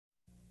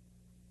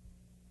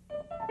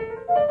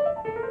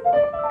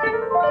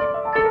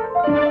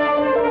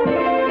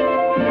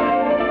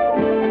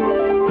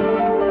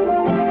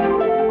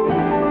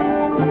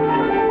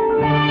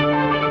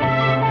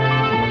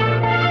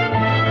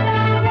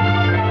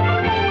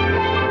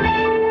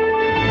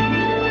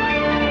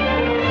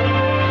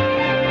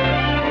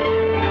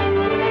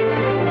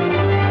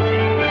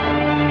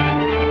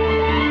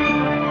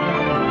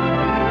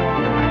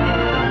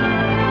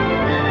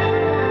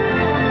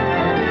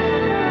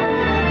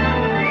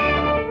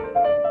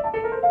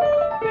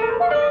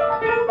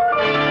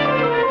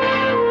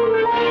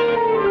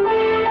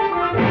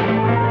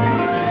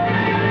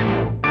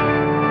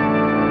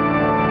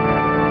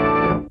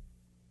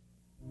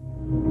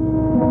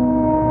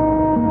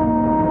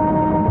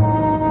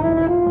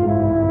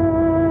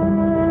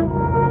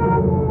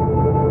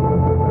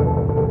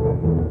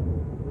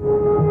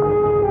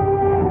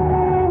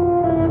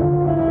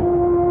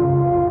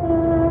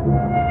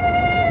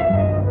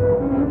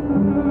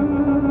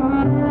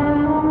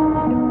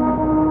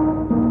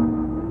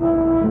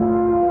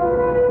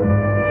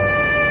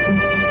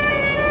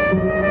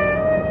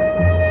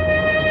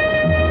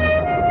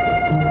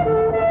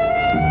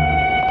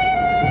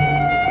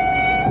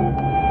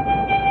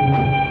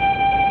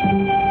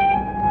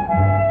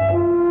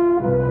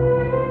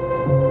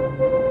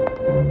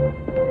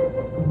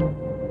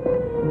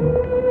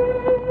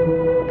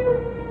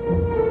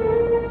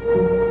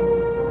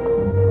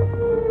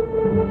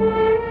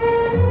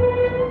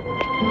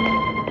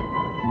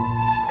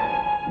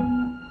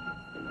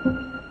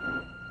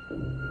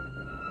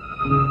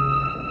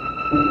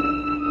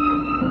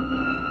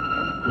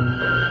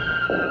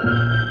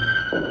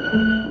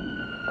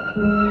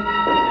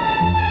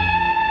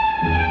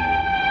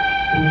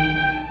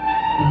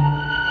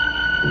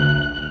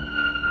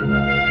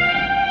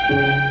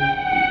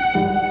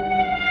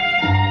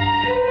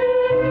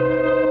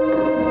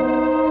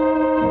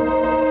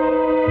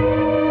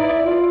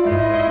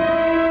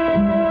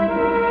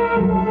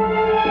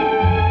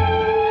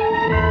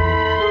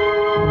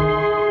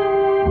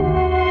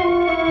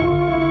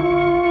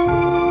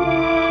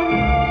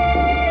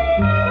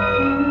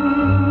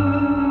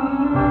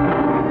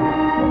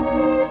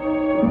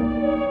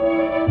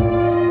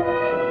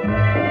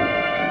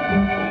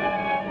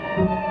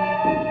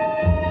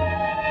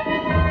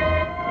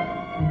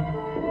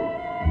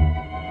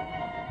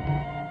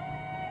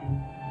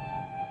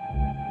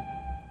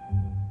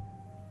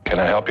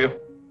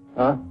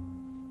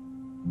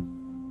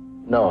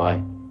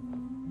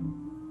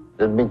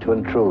to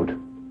intrude.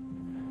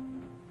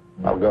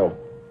 I'll go.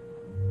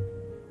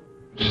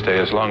 Stay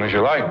as long as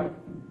you like.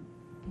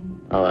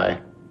 No, I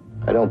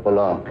don't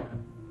belong.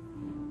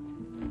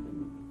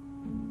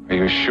 Are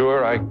you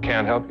sure I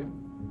can't help you?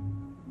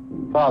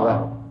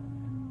 Father,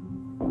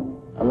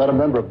 I'm not a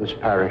member of this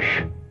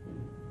parish.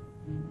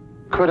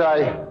 Would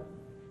it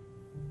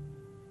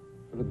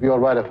be all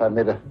right if I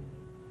made a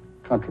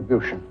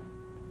contribution?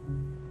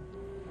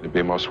 You'd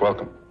be most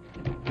welcome.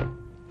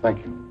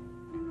 Thank you.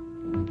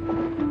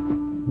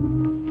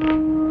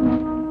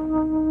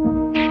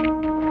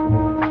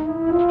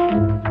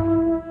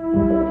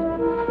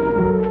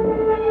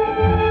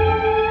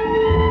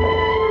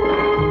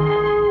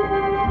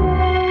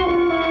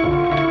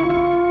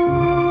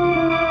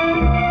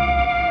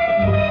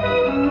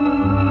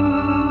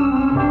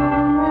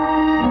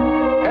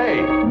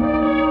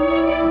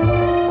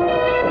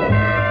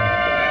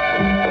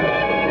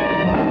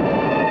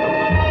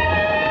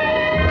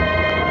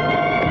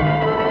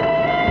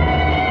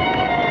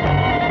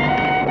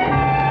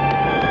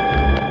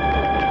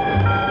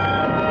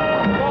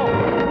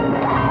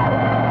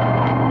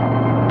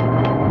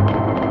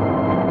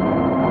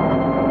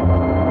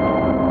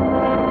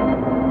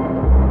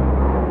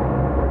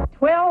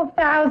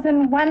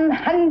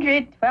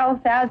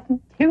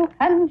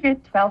 $12,200,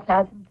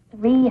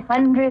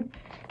 $12,300,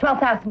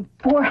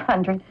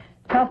 $12,400,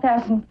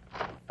 $12,500,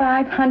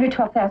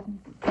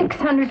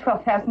 $12,600,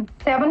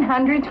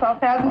 $12,700,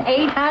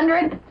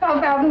 $12,800,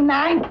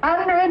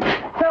 $12,900,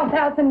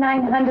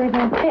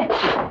 $12,950,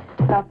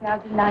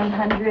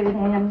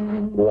 $12,900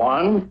 and...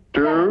 1,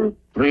 2,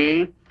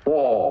 3,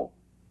 4.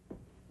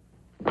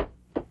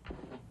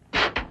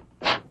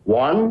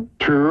 1,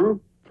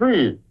 2,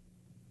 3.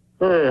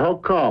 Hey, how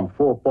come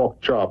 4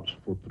 pork chops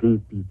for 3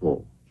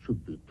 people?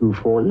 Should be 2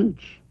 for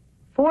each.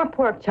 4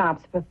 pork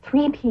chops for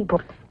 3 people.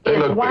 They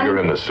look bigger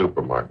in the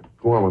supermarket.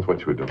 Go on with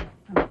what you were doing.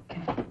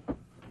 Okay.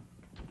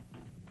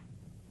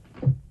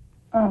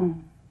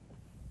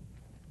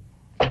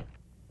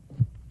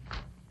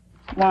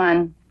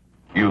 1.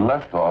 You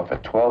left off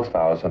at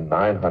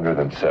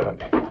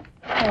 12,970.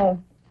 Oh,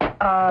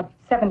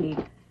 70.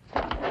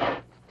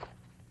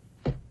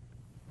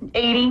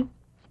 80,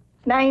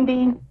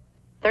 90,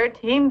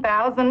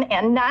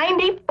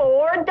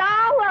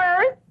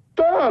 $13,094.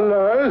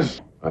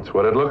 Dollars? That's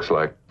what it looks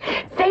like.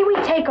 Say we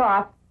take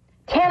off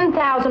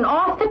 10,000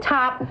 off the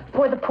top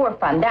for the poor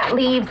fund. That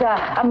leaves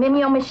a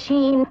mimeo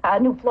machine, a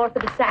new floor for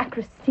the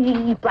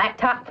sacristy,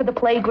 blacktop for the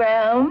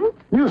playground.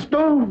 You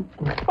stole?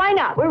 Why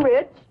not? We're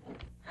rich.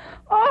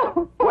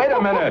 Oh. Wait a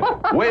minute.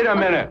 Wait a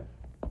minute.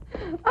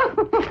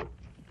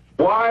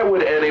 Why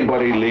would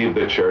anybody leave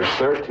the church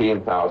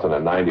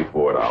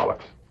 $13,094?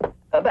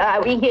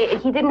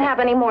 He didn't have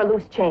any more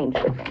loose change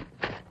with him.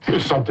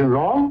 Is something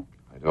wrong?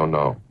 I don't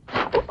know.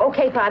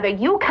 Okay, Father,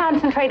 you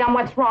concentrate on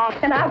what's wrong,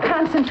 and I'll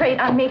concentrate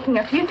on making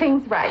a few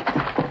things right.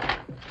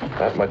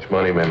 That much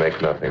money may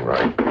make nothing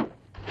right.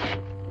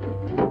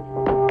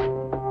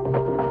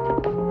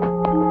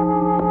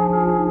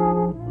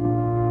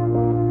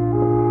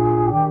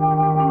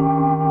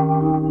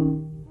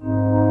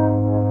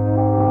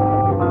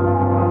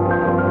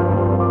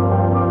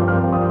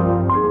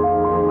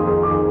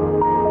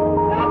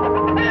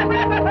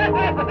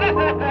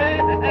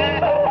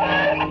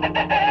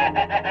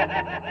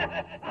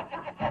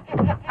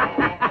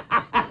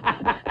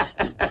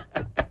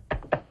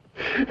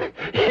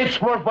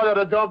 It's more fun than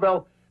a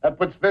doorbell and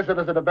puts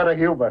visitors in a better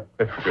humor.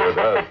 It sure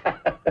does.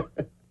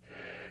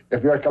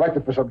 If you're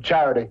collecting for some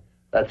charity,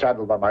 that's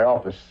handled by my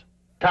office.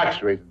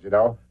 Tax reasons, you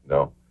know.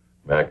 No.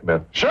 May I come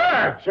in?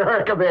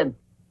 Sure, come in.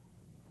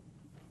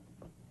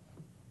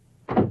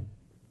 You're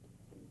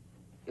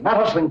not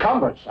hustling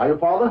converts, are you,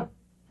 Father?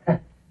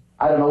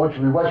 I don't know which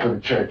would be worse for the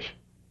church.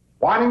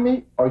 Wanting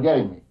me or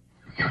getting me?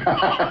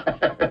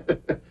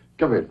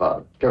 Come in,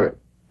 Father. Come in.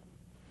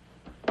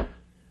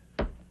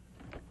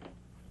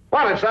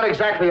 Well, it's not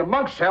exactly a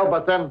monk's cell,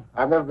 but then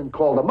I've never been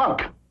called a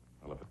monk.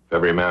 Well, if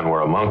every man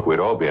were a monk,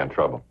 we'd all be in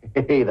trouble.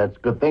 Hey, that's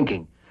good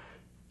thinking.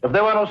 If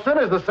there were no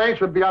sinners, the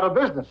saints would be out of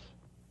business.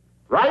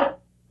 Right?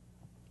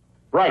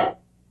 Right.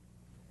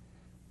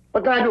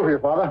 What can I do for you,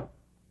 Father?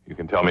 You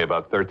can tell me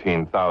about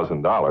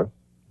 $13,000.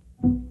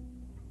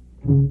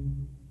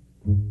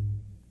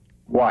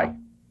 Why?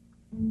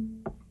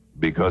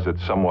 Because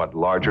it's somewhat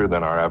larger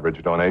than our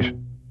average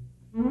donation.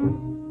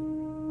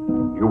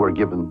 You were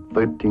given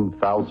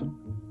 $13,000?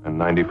 And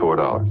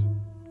 $94.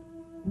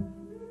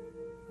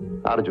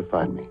 How did you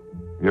find me?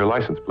 Your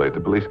license plate. The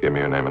police gave me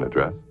your name and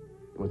address.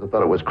 You must have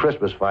thought it was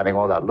Christmas finding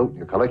all that loot in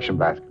your collection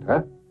basket,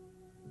 huh?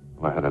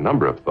 Well, I had a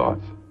number of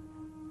thoughts.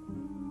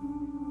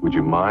 Would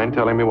you mind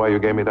telling me why you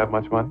gave me that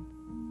much money?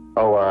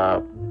 Oh,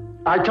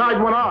 I tied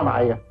one on.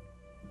 I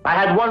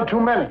had one too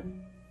many.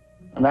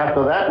 And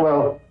after that,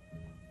 well,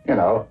 you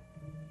know,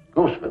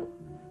 Gooseville.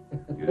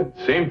 You didn't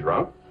seem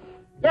drunk.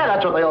 Yeah,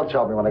 that's what they all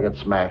tell me when I get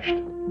smashed.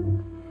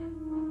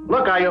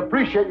 Look, I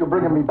appreciate you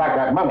bringing me back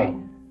that money.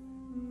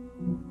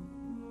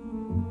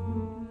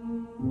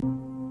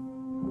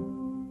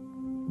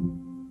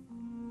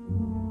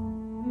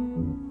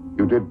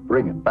 You did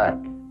bring it back.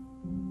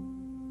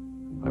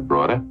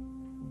 brought it.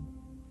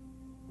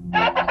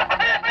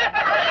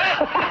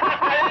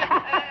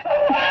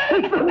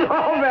 It's the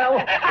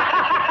doorbell.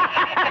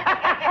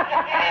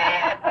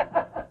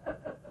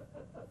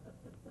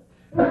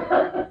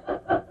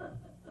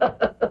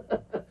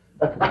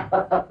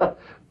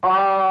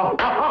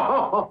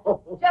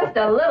 Just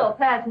a little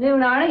past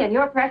noon, Arnie, and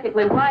you're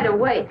practically wide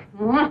awake.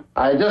 Mm-hmm.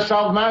 I just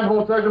solved man's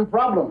most urgent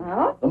problem.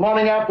 Oh? The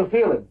morning after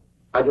feeling.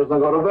 I just don't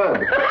go to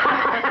bed.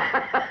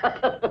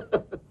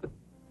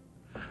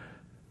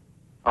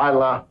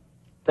 I'll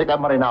take that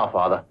money now,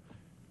 Father.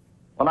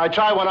 When I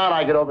try one out,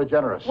 I get over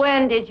generous.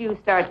 When did you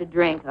start to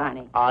drink,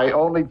 Arnie? I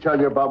only tell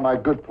you about my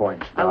good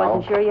points now. I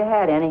wasn't sure you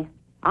had any.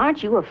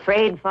 Aren't you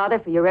afraid, Father,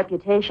 for your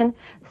reputation,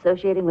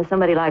 associating with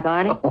somebody like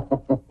Arnie?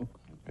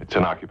 It's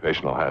an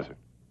occupational hazard.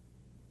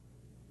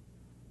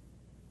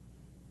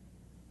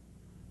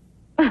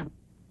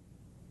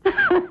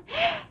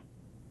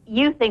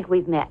 You think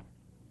we've met?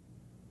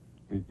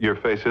 Your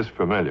face is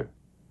familiar.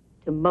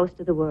 To most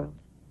of the world.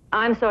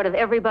 I'm sort of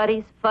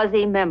everybody's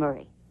fuzzy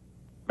memory.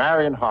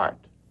 Marion Hart.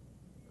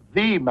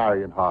 The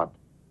Marion Hart.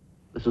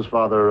 This is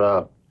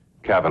Father,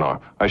 Kavanaugh.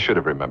 I should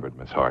have remembered,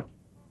 Miss Hart.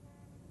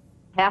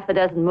 Half a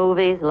dozen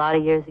movies a lot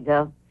of years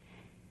ago.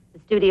 The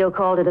studio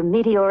called it a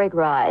meteoric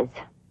rise.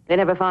 They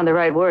never found the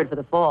right word for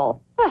the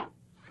fall. Huh.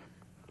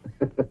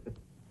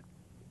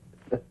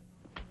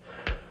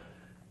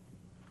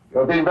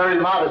 You're being very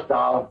modest,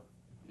 doll.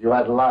 You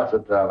had lots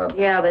of talent.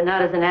 Yeah, but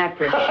not as an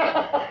actress.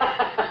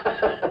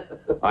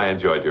 I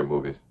enjoyed your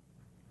movies.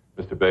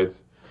 Mr. Bates?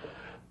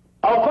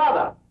 Oh,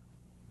 Father!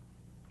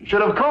 You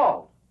should have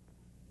called.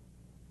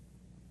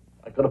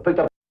 I could have picked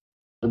up...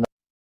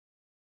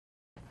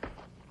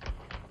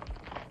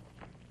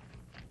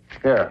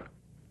 Here.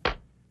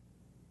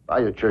 Buy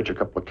your church a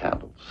couple of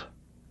candles.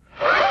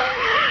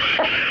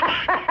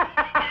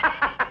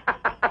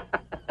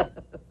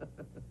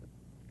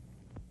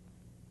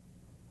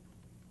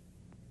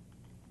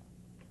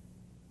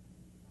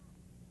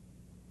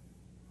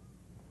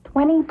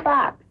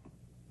 $20.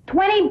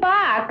 $20!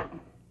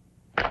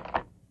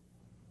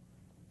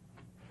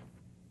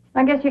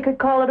 I guess you could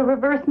call it a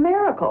reverse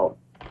miracle.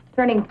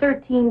 Turning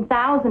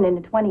 13,000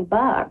 into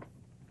 $20.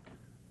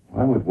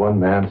 Why would one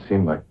man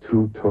seem like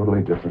two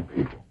totally different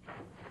people?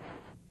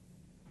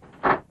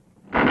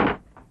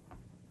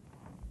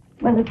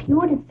 Well, if you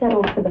had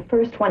settled for the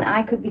first one,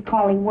 I could be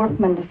calling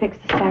workmen to fix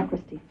the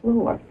sacristy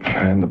floor.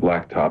 And the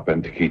blacktop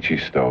and Takichi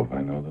stove.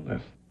 I know the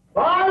list.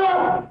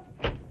 Father!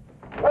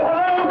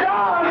 Oh,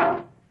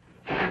 God!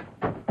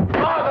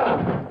 Father!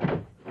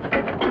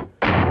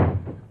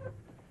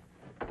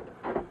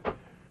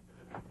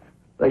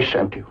 They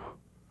sent you.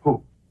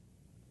 Who?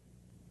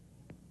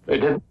 They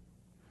didn't?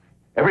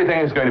 Everything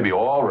is going to be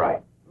all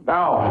right.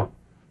 No.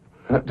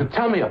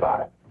 Tell me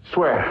about it.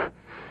 Swear.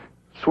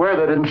 Swear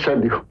they didn't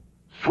send you.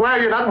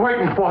 Swear you're not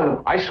waiting for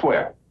them. I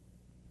swear.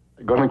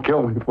 They're gonna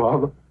kill me,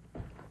 Father.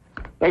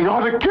 They're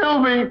gonna kill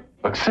me.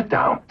 Look, sit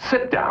down.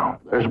 Sit down.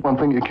 There's one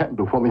thing you can't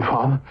do for me,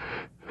 Father.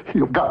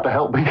 You've got to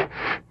help me.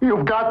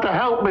 You've got to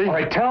help me. All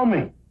right, tell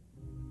me.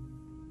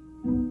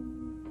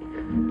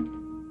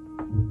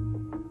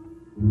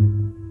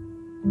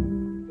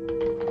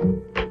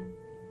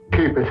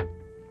 Keep it.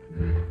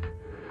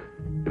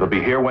 It'll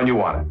be here when you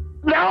want it.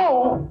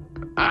 No!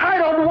 I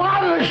don't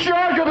want it. It's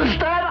yours, you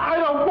understand? I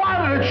don't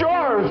want it. It's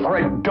yours. All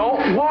right,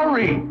 don't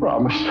worry.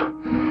 Promise.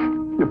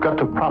 You've got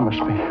to promise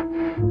me.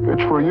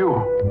 It's for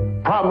you.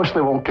 Promise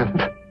they won't get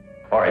it.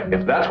 All right,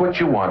 if that's what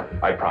you want,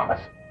 I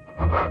promise.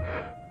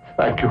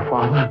 Thank you,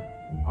 Father.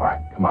 All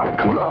right, come on,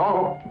 come on.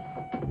 No.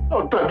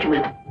 Don't touch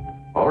me.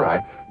 All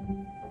right.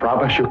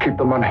 Promise you'll keep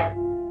the money.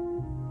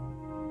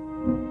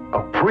 A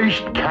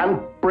priest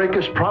can't break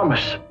his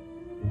promise.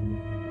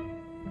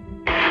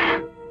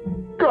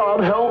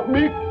 God help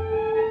me.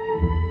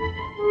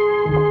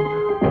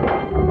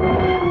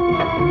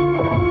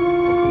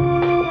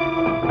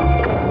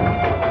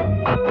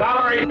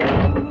 Valerie,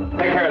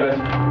 take care of this.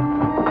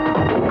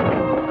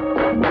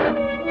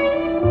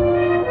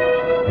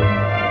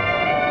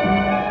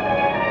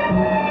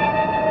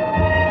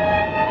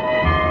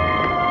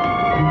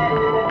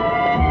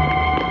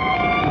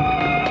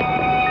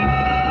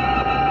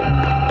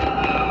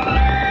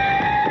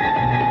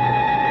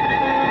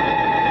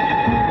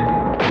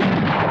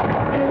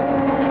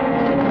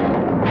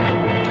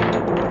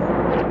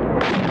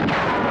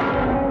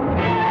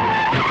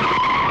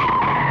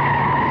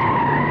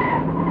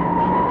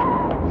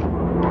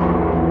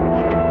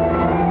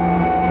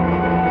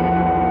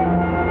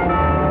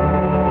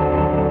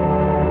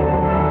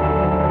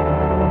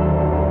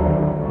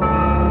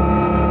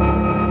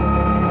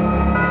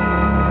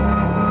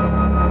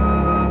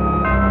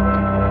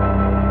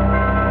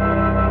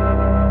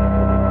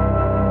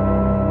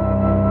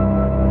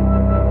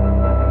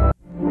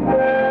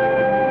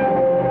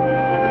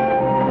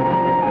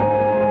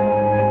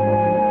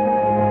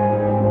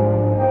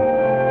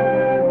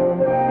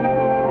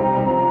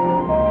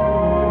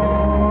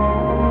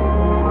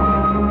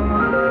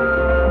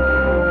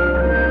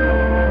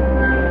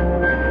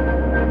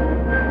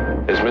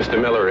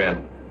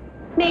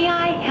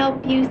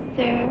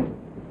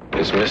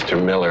 Is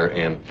Mr. Miller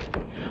in?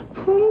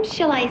 Whom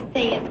shall I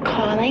say is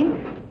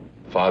calling?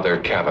 Father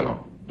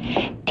Kavanaugh.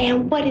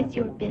 And what is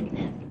your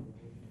business?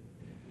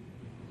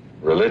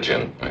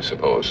 Religion, I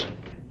suppose.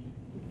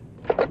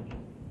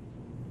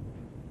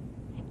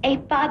 A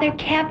Father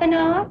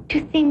Kavanaugh to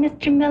see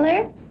Mr.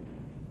 Miller?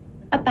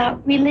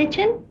 About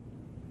religion?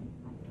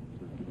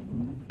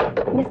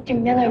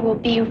 Mr. Miller will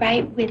be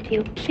right with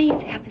you.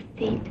 Please have a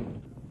seat.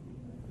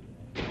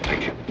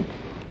 Thank you.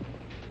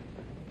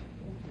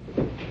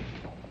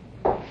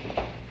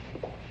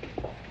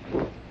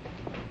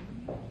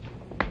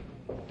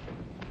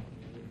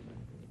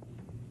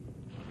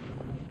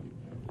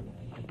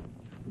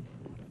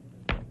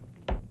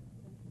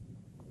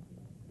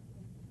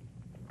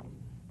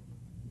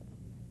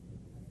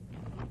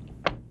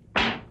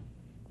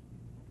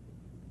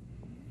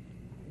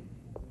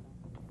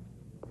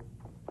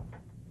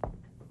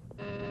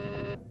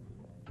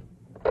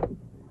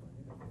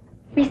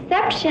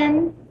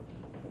 Reception.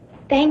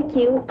 Thank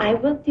you. I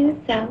will do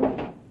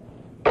so.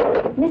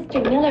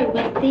 Mr. Miller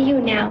will see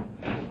you now.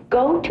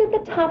 Go to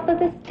the top of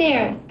the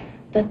stairs.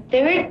 The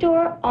third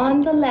door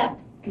on the left,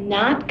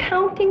 not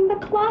counting the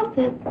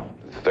closets.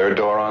 Third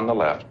door on the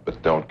left,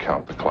 but don't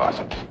count the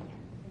closets.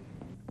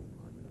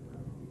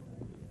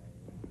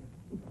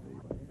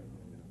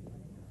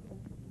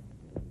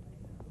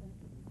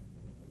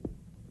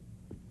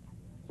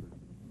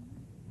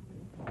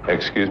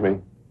 Excuse me?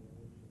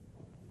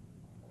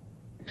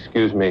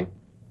 Excuse me?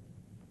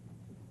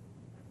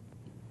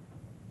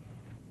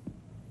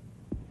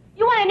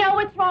 You want to know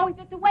what's wrong with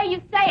it? The way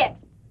you say it.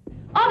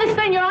 All of a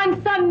sudden, you're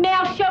on some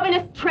male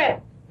chauvinist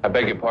trip. I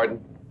beg your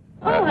pardon?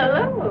 Oh,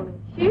 hello.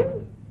 Shoot.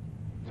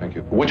 Thank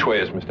you. Which way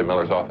is Mr.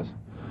 Miller's office?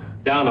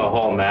 Down the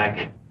hall,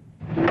 Mac.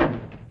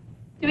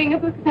 Doing a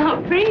book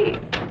about free.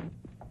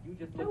 You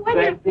just So look what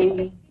is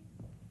sexy.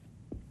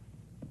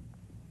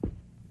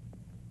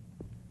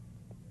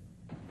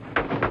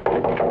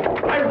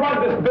 I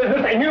run this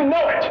business, and you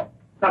know it.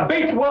 Now,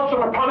 Bates Wilson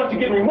promised to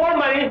give me more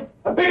money,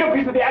 a bigger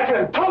piece of the action,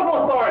 and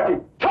total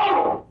authority.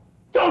 Total!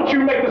 Don't you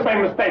make the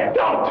same mistake.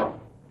 Don't!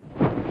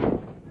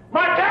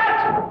 My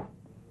cat!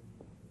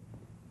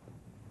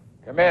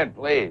 Come in,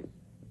 please.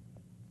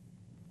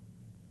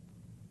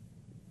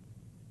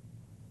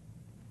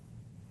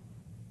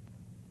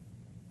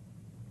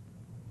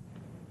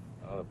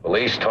 Well, the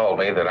police told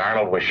me that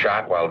Arnold was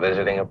shot while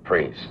visiting a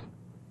priest.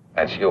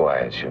 That's you, I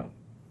assume.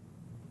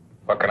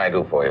 What can I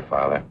do for you,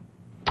 Father?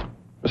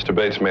 Mr.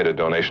 Bates made a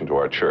donation to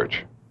our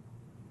church.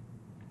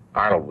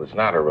 Arnold was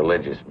not a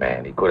religious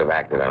man. He could have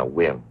acted on a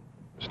whim.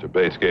 Mr.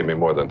 Bates gave me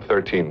more than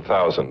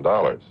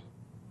 $13,000. Is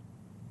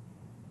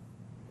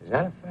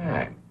that a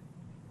fact?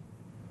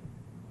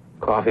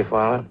 Coffee,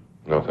 Father?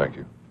 No, thank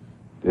you.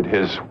 Did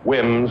his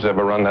whims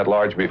ever run that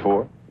large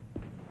before?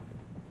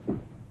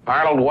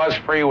 Arnold was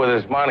free with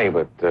his money,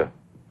 but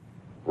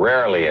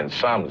rarely in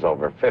sums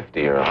over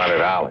 $50 or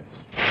 $100.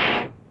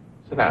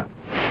 Sit down.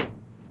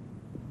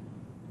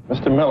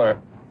 Mr. Miller,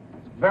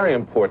 it's very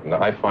important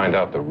that I find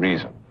out the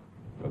reason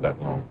for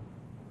that loan.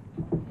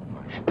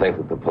 I should think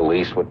that the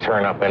police would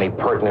turn up any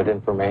pertinent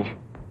information.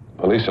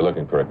 Police are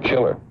looking for a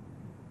killer.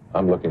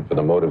 I'm looking for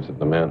the motives of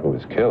the man who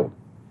was killed.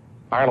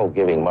 Arnold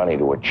giving money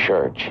to a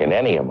church in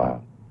any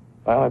amount,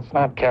 well, it's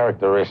not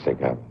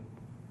characteristic of him.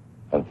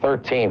 And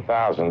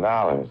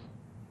 $13,000.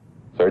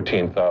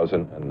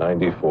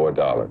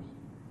 $13,094.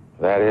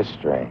 That is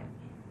strange.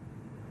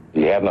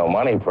 He had no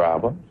money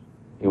problems.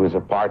 He was a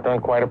partner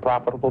in quite a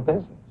profitable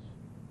business.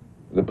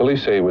 The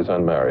police say he was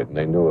unmarried, and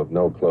they knew of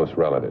no close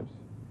relatives.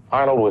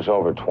 Arnold was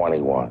over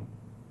 21.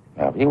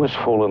 Now, if he was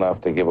fool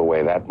enough to give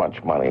away that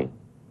much money...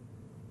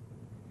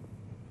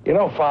 You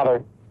know,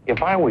 Father,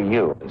 if I were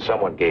you and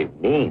someone gave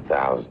me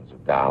thousands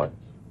of dollars,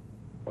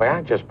 why,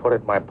 I'd just put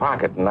it in my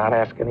pocket and not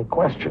ask any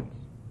questions.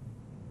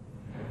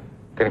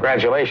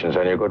 Congratulations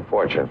on your good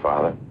fortune,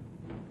 Father.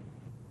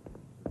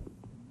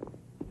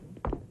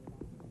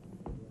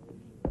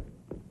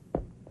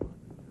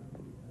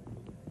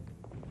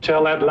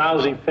 Tell that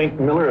lousy Fink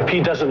Miller if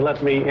he doesn't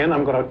let me in,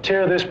 I'm going to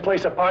tear this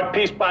place apart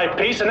piece by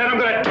piece, and then I'm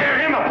going to tear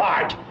him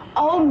apart.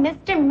 Oh,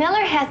 Mr.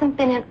 Miller hasn't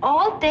been in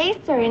all day,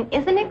 sir, and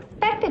isn't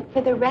expected for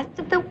the rest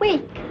of the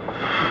week.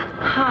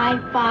 Hi,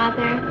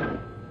 Father.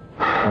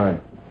 Hi.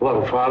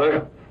 Hello,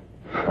 Father.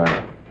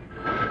 Hi.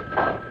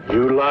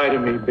 You lie to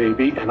me,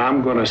 baby, and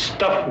I'm going to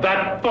stuff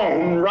that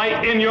phone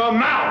right in your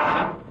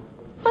mouth.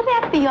 Will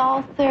that be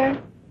all, sir?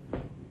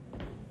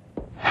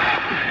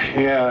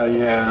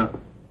 Yeah.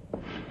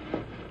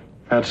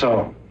 That's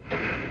all.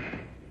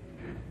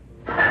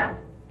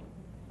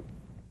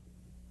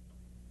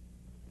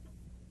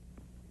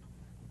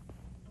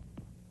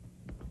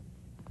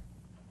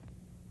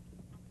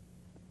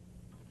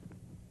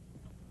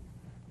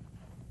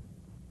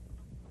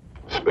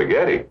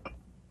 Spaghetti.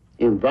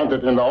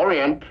 Invented in the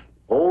Orient,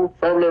 old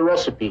family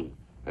recipe.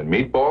 And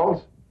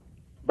meatballs?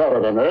 Better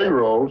than egg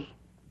rolls.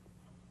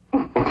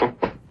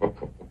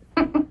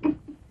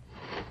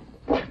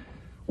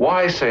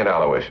 Why St.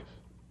 Aloysius?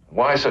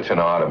 Why such an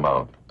odd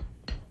amount?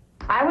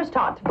 I was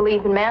taught to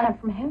believe in manna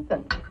from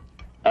heaven.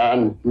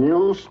 And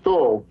new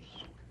stoves.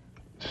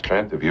 The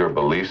strength of your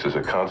beliefs is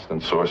a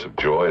constant source of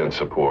joy and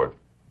support.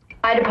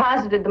 I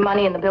deposited the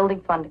money in the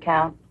building fund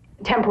account.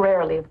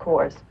 Temporarily, of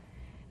course.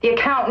 The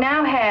account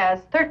now has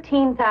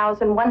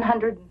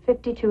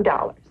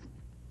 $13,152.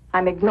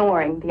 I'm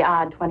ignoring the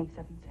odd 27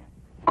 cents.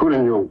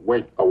 Couldn't you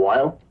wait a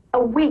while?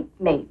 A week,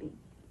 maybe.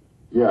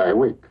 Yeah, a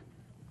week.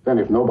 Then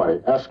if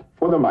nobody asks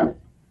for the money.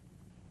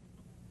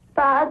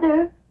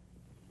 Father?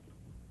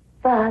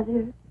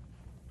 Father?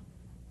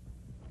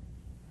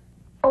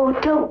 Oh,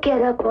 don't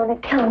get up on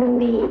account of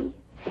me.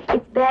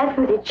 It's bad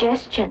for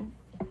digestion.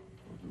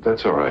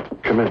 That's all right.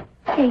 Come in.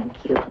 Thank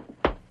you.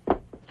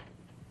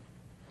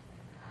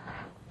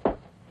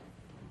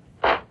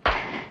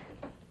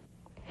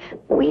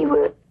 We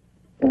were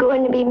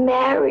going to be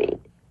married.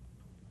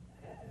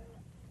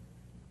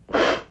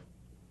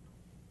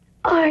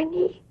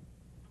 Arnie.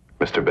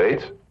 Mr.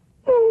 Bates?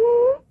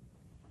 Mm-hmm.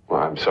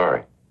 Well, I'm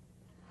sorry.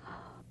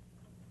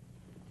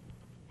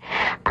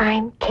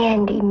 I'm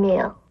Candy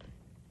Mills.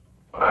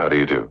 How do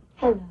you do?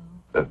 Hello.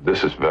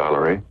 This is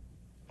Valerie.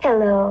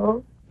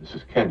 Hello. This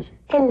is Kenji.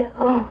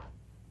 Hello.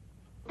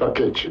 The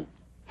kitchen.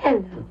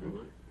 Hello.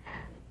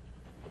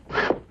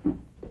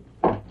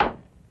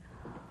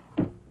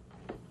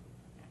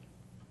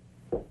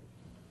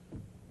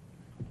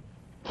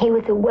 He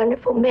was a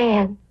wonderful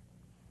man.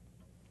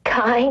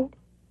 Kind.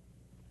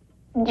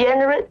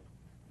 Generous.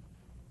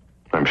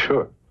 I'm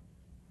sure.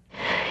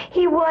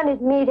 He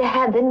wanted me to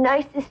have the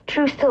nicest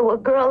trousseau a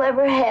girl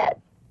ever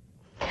had.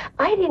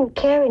 I didn't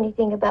care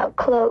anything about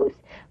clothes,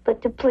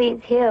 but to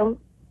please him.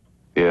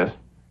 Yes?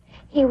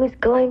 He was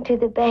going to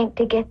the bank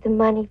to get the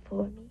money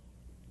for me.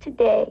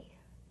 Today.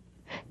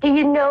 Do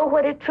you know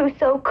what a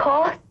trousseau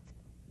costs?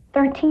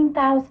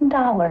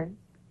 $13,000.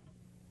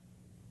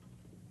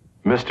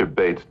 Mr.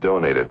 Bates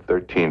donated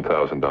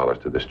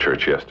 $13,000 to this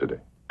church yesterday.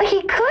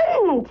 He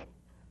couldn't.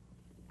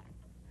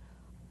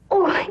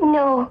 Oh,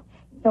 no.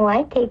 No,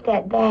 I take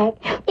that back.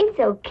 It's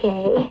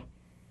okay.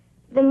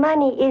 The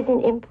money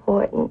isn't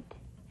important.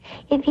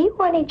 If he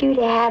wanted you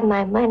to have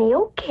my money,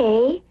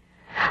 okay.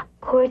 Of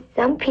course,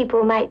 some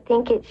people might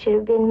think it should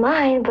have been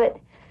mine, but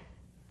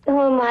who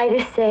am I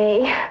to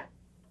say?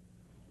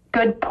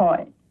 Good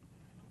point.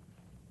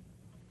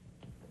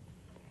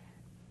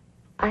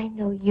 I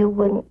know you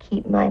wouldn't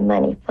keep my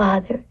money,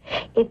 Father,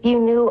 if you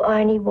knew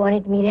Arnie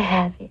wanted me to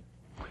have it.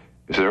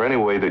 Is there any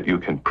way that you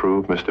can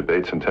prove Mr.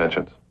 Bates'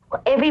 intentions?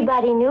 Well,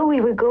 everybody knew we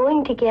were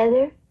going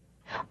together.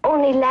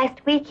 Only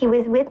last week he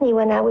was with me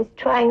when I was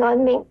trying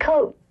on mink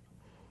coats.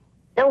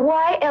 Now,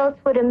 why else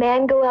would a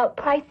man go out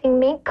pricing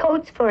mink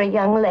coats for a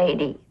young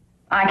lady?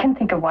 I can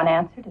think of one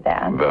answer to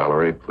that.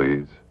 Valerie,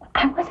 please.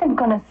 I wasn't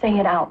going to say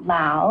it out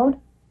loud.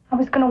 I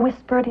was going to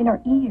whisper it in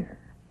her ear.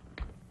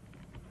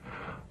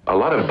 A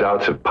lot of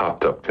doubts have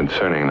popped up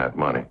concerning that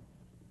money.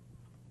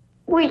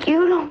 Well,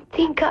 you don't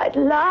think I'd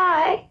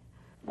lie.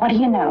 What do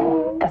you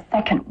know? The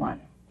second one.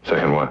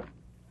 Second what?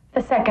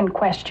 The second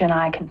question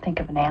I can think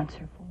of an answer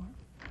for.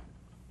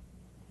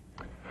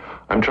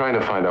 I'm trying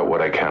to find out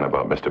what I can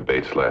about Mr.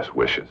 Bates' last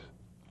wishes.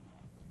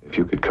 If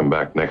you could come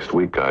back next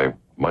week, I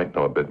might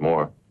know a bit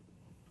more.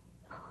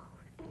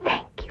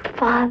 Thank you,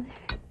 Father.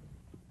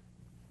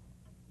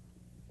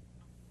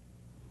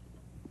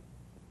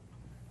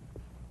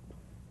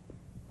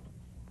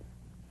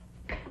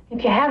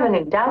 If you have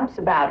any doubts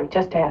about her,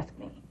 just ask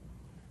me.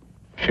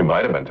 She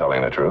might have been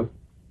telling the truth.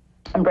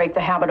 And break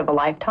the habit of a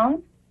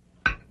lifetime?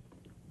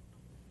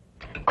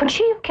 Could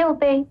she have killed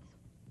Bates?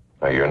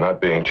 Now, you're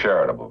not being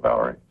charitable,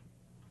 Valerie.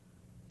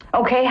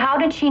 Okay, how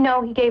did she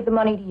know he gave the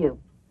money to you?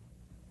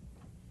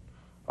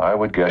 I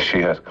would guess she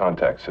has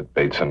contacts at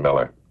Bates and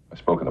Miller. I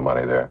spoke of the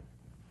money there.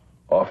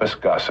 Office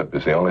gossip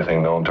is the only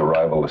thing known to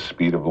rival the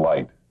speed of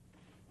light.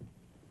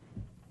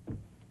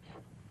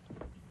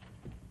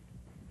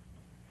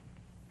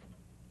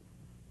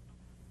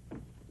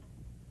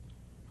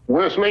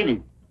 Where's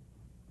lady?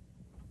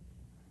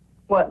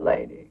 What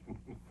lady?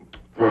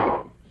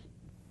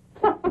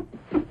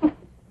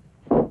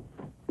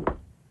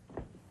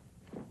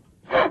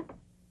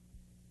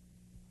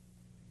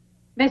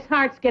 Miss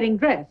Hart's getting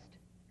dressed.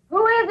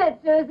 Who is it,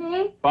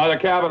 Susie? Father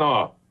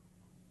Kavanaugh.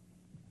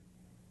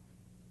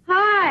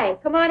 Hi.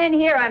 Come on in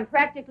here. I'm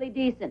practically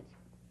decent.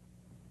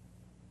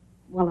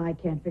 Well, I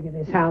can't figure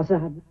this house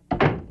out.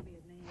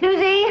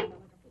 Susie?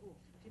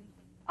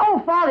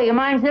 Oh, Father, you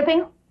mind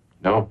zipping?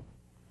 No.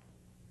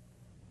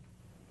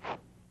 Thank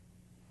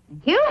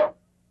you.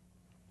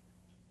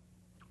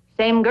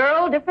 Same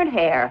girl, different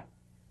hair.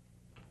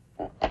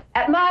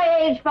 At my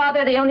age,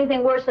 Father, the only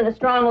thing worse than a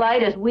strong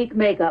light is weak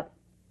makeup.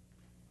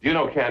 Do you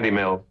know Candy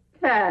Mills?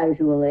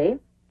 Casually.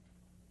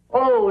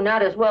 Oh,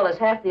 not as well as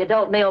half the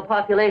adult male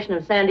population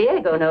of San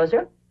Diego knows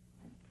her.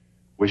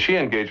 Was she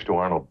engaged to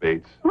Arnold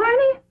Bates?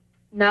 Arnie?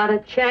 Not a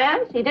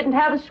chance. He didn't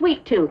have a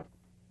sweet tooth.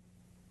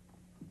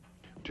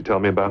 Would you tell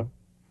me about him?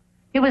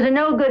 He was a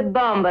no-good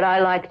bum, but I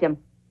liked him.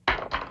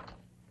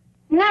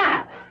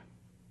 Now,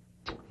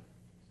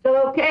 still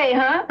okay,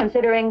 huh,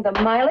 considering the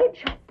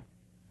mileage?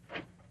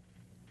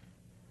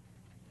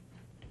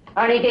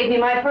 Arnie gave me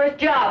my first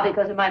job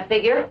because of my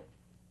figure.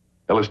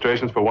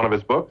 Illustrations for one of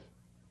his books?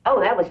 Oh,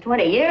 that was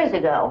 20 years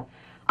ago.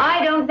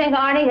 I don't think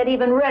Arnie had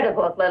even read a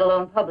book, let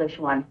alone publish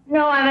one.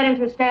 No, I met him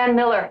through Stan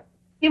Miller.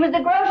 He was the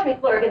grocery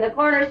clerk in the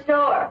corner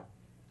store.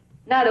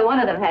 Neither one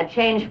of them had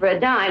change for a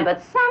dime,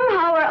 but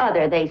somehow or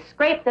other, they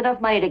scraped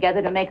enough money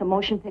together to make a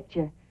motion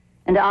picture.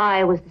 And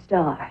I was the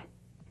star.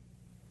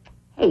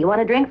 Hey, you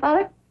want a drink,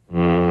 Father?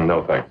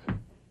 No, thanks.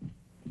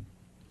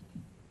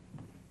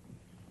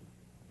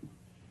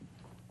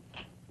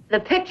 The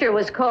picture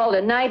was called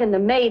A Night in the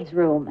Maid's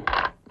Room.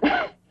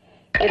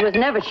 It was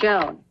never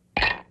shown.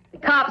 The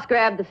cops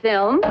grabbed the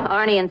film.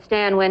 Arnie and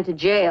Stan went to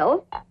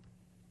jail.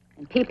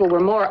 And people were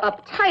more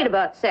uptight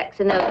about sex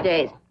in those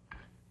days.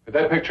 Did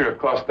that picture have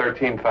cost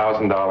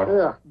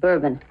 $13,000? Ugh,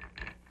 bourbon.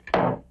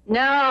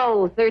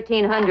 No,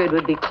 1,300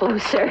 would be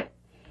closer.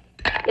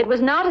 It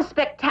was not as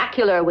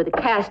spectacular with a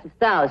cast of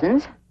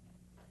thousands.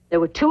 There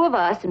were 2 of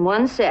us in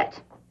one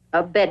set,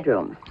 a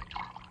bedroom.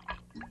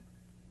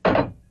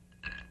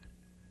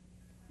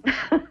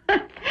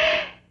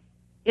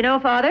 You know,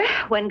 Father,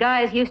 when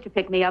guys used to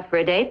pick me up for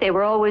a date, they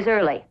were always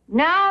early.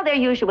 Now they're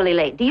usually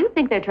late. Do you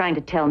think they're trying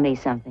to tell me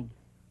something?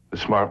 The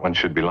smart ones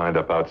should be lined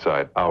up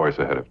outside hours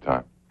ahead of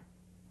time.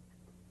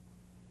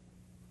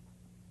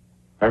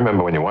 I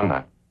remember when you won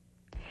that.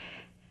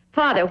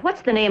 Father,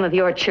 what's the name of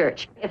your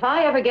church? If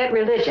I ever get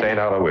religion... St.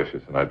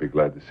 Aloysius, and I'd be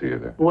glad to see you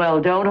there.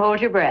 Well, don't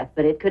hold your breath,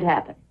 but it could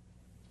happen.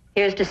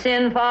 Here's to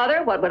sin,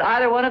 Father. What would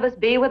either one of us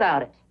be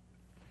without it?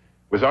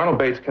 Was Arnold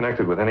Bates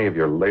connected with any of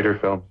your later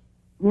films?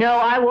 No,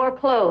 I wore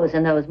clothes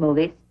in those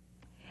movies.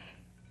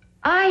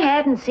 I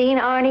hadn't seen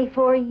Arnie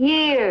for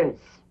years.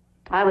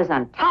 I was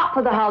on top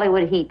of the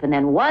Hollywood heap, and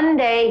then one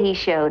day he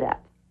showed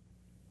up.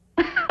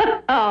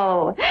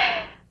 Oh,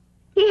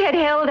 he had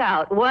held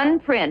out one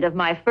print of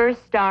my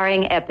first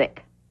starring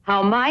epic.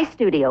 How my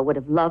studio would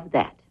have loved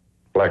that.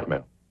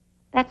 Blackmail.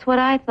 That's what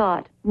I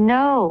thought.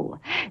 No,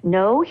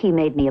 he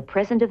made me a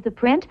present of the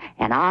print,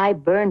 and I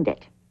burned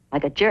it.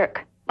 Like a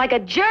jerk. Like a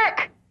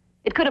jerk!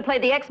 It could have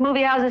played the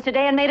ex-movie houses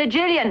today and made a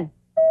jillion.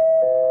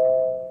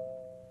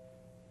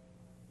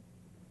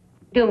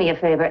 Do me a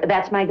favor.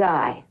 That's my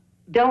guy.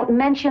 Don't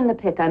mention the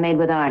pic I made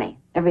with Arnie.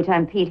 Every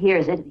time Pete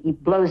hears it, he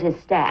blows his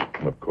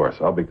stack. Of course.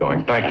 I'll be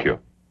going. Thank you.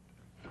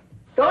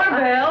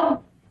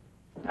 Doorbell!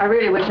 I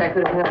really wish I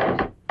could have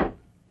helped.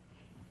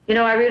 You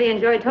know, I really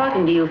enjoyed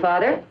talking to you,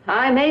 Father.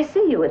 I may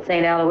see you at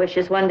St.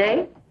 Aloysius one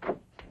day.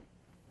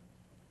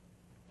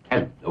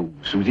 Hello,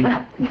 Susie.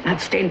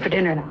 Not staying for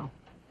dinner now.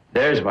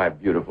 There's my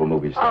beautiful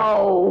movie star.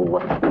 Oh,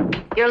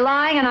 you're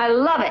lying and I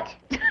love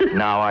it.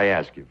 Now I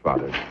ask you,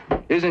 Father,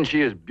 isn't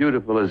she as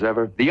beautiful as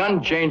ever? The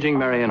unchanging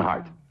Marion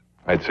Hart.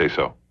 I'd say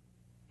so.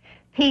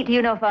 Pete, do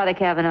you know Father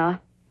Kavanaugh?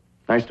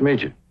 Nice to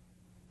meet you.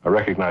 I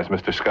recognize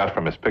Mr. Scott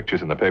from his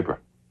pictures in the paper.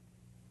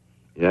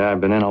 Yeah, I've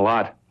been in a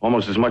lot.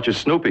 Almost as much as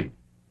Snoopy.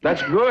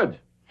 That's good.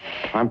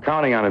 I'm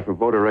counting on it for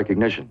voter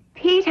recognition.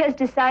 Pete has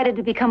decided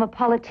to become a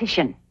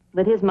politician.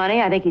 With his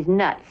money, I think he's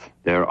nuts.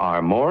 There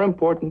are more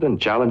important and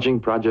challenging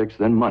projects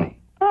than money.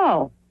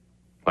 Oh.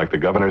 Like the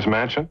governor's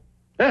mansion?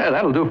 Yeah,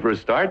 that'll do for a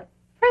start.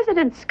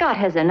 President Scott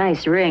has a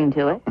nice ring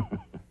to it.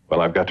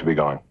 Well, I've got to be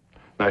going.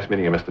 Nice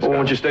meeting you, Mr. Scott. Oh,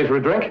 won't you stay for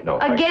a drink? No,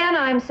 thanks. Again,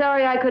 I'm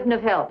sorry I couldn't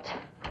have helped.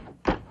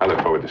 I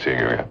look forward to seeing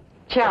you again.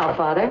 Ciao,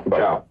 Father.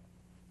 Ciao.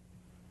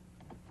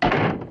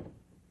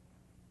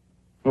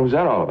 What was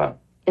that all about?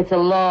 It's a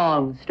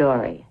long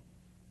story.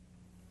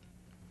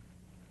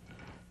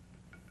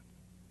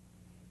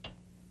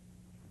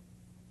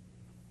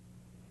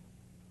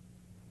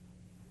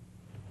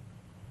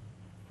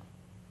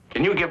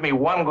 Can you give me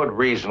one good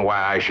reason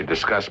why I should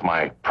discuss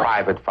my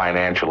private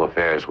financial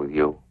affairs with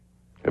you?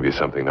 Have you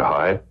something to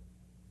hide?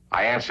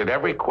 I answered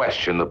every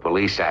question the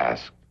police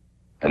asked,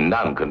 and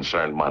none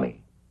concerned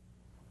money.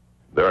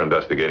 They're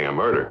investigating a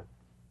murder.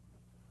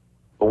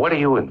 But what are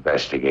you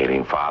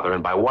investigating, Father,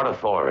 and by what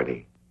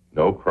authority?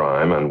 No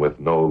crime and with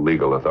no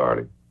legal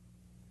authority.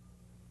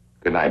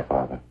 Good night,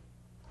 Father.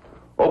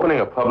 Opening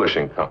a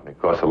publishing company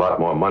costs a lot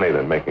more money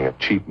than making a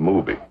cheap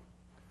movie.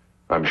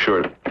 I'm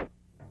sure...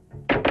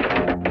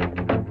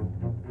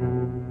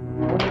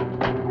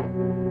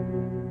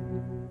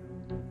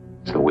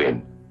 It's the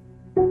wind.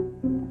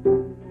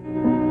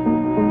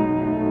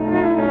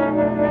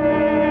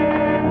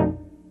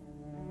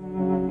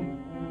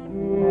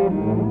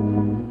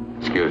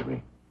 Excuse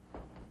me.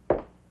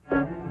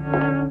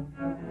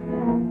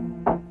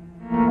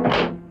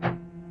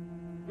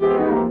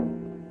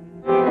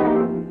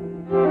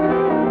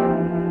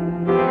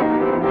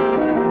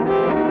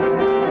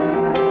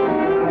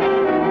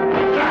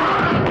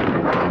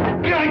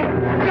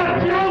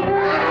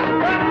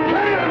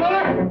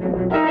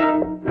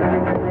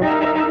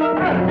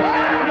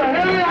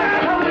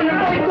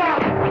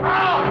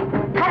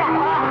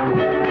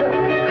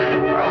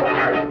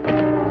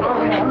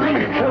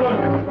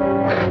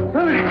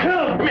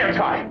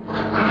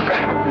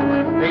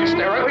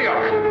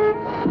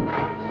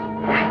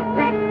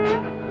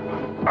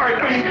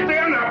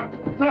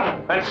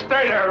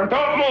 Stay there and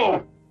don't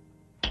move.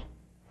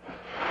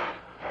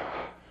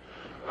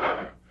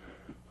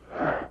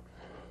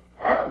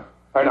 All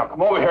right, now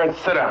come over here and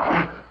sit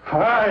down. All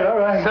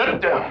right.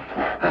 Sit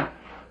down.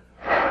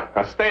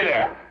 Now stay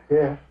there.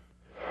 Yeah.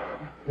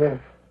 Yeah.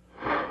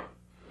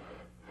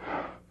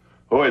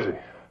 Who is he?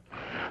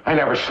 I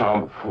never saw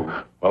him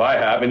before. Well, I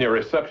have in your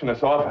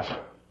receptionist's office.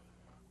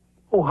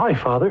 Oh, hi,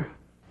 Father.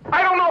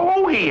 I don't know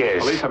who he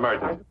is. Police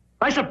emergency.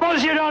 I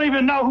suppose you don't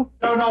even know.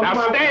 No, Now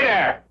stay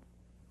there.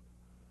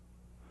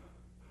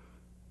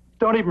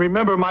 Don't even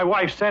remember my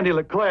wife, Sandy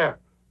LeClaire.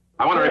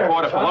 I want to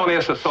report a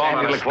felonious assault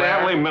Sandy on LeClaire?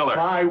 Stanley Miller,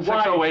 My wife.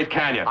 608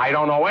 Canyon. I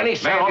don't know any Man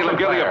Sandy also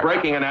guilty LeClaire. of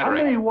breaking and How many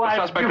entering. The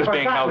wives suspect you is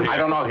being forgotten? held here. I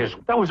don't know his...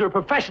 That was her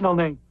professional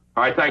name.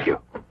 All right, thank you.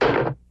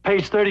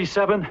 Page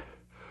 37,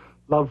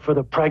 Love for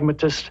the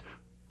Pragmatist.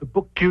 The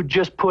book you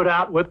just put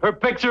out with her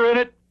picture in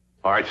it.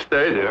 All right,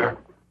 stay there.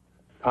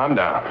 Calm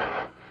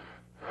down.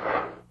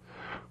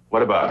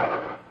 What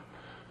about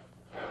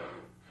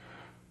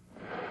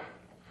it?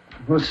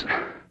 Well,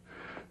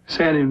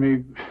 Sandy and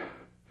me,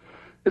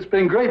 it's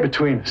been great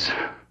between us.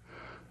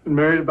 Been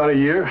married about a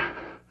year.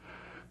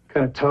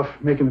 Kind of tough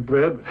making the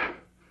bread, but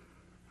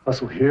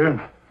hustle here and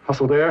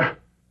hustle there.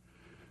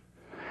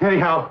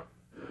 Anyhow,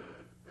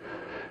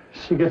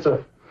 she gets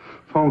a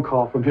phone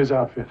call from his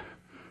outfit.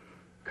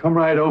 Come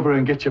right over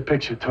and get your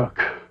picture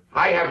took.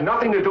 I have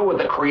nothing to do with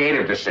the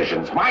creative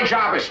decisions. My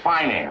job is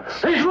finance.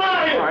 He's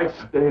lying! All right,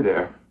 stay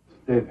there.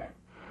 Stay there.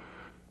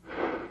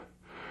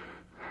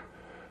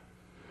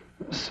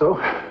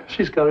 So,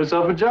 she's got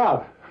herself a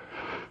job.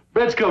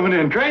 Bread's coming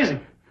in crazy.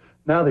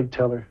 Now they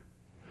tell her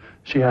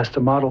she has to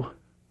model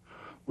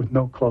with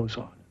no clothes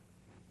on.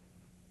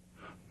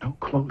 No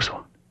clothes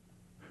on.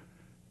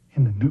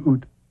 In the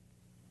nude.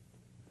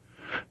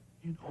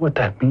 You know what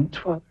that means,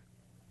 Father?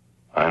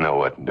 I know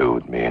what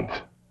nude means.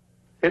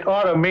 It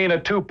ought to mean a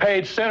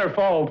 2-page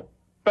centerfold.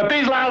 But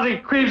these lousy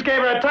creeps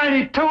gave her a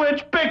tiny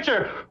 2-inch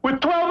picture with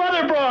 12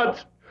 other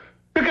broads.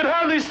 You could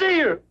hardly see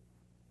her.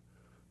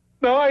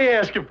 Now I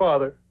ask you,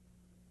 Father,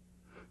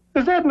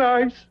 is that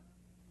nice?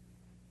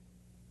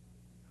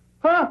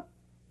 Huh?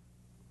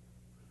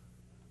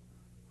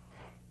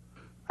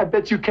 I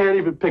bet you can't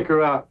even pick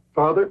her out,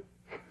 Father.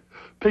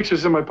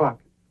 Picture's in my pocket.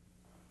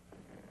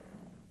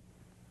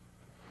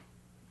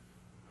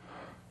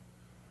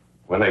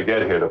 When they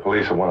get here, the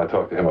police will want to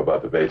talk to him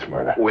about the Bates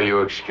murder. Will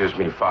you excuse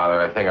me,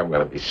 Father? I think I'm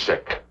going to be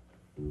sick.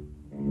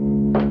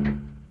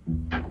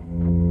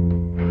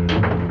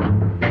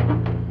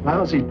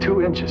 Lousy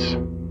 2 inches.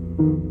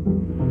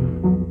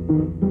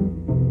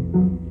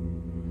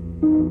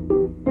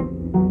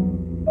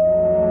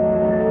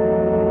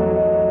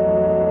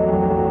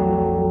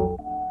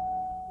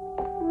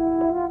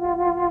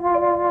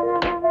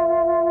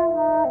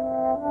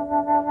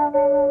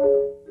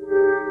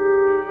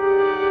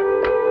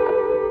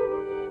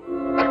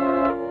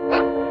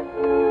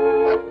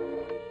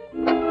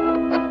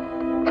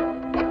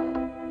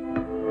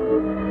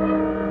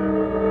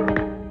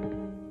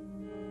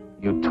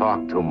 You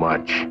talk too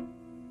much.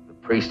 The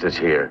priest is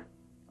here.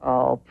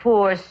 Oh,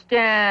 poor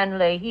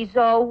Stanley. He's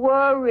all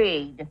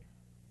worried.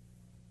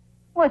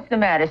 What's the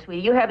matter,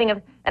 sweetie? You having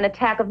an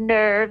attack of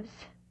nerves?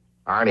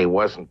 Arnie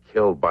wasn't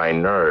killed by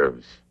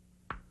nerves.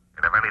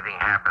 And if anything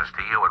happens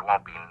to you, it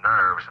won't be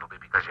nerves. It'll be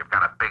because you've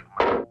got a big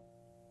mouth.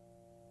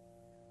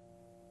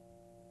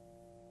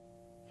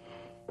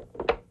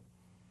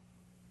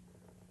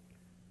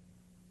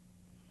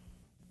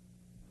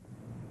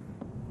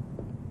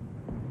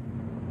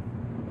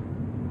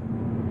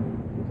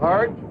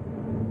 Sarge?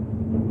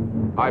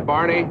 Hi,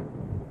 Barney.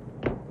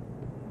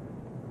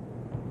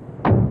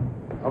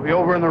 I'll be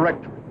over in the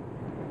rectory.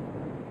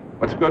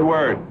 What's a good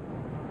word?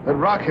 That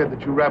rockhead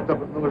that you wrapped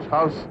up at Miller's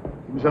house,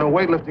 he was in a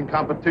weightlifting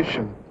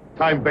competition.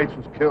 Time Bates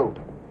was killed.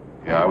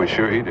 Yeah, I was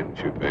sure he didn't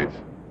shoot Bates.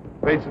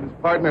 Bates and his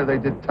partner, they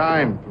did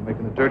time for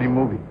making a dirty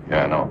movie.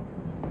 Yeah, I know.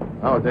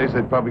 Nowadays,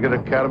 they'd probably get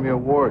an Academy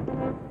Award.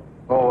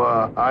 Oh,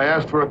 I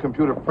asked for a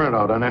computer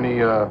printout on any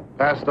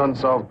past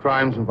unsolved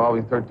crimes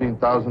involving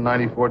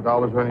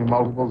 $13,094 or any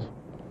multiples.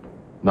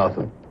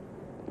 Nothing.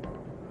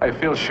 I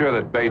feel sure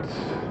that Bates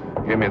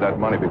gave me that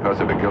money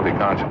because of a guilty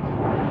conscience.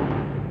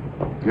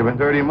 Giving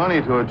dirty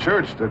money to a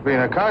church to clean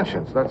a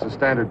conscience, that's a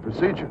standard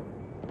procedure.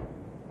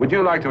 Would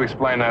you like to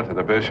explain that to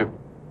the bishop?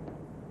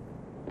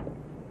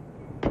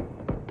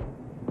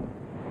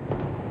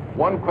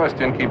 One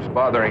question keeps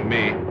bothering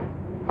me.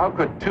 How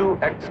could two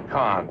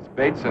ex-cons,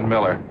 Bates and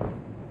Miller,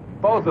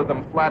 both of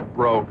them flat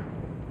broke,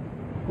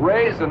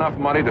 raise enough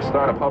money to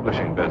start a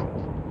publishing business?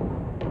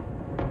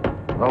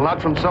 Well,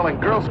 not from selling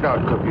Girl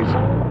Scout cookies.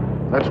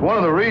 That's one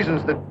of the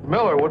reasons that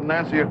Miller wouldn't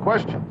answer your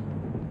questions.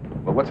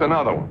 But what's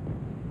another one?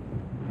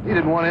 He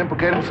didn't want to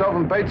implicate himself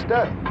in Bates'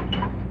 death.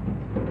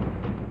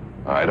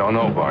 I don't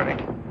know, Barney.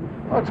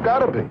 Well, it's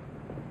gotta be.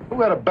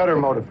 Who had a better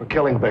motive for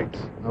killing Bates?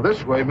 Now,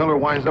 this way, Miller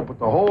winds up with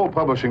the whole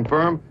publishing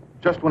firm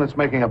just when it's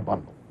making a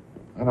bundle.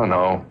 I don't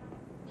know.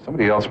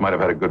 Somebody else might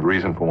have had a good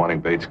reason for wanting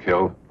Bates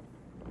killed.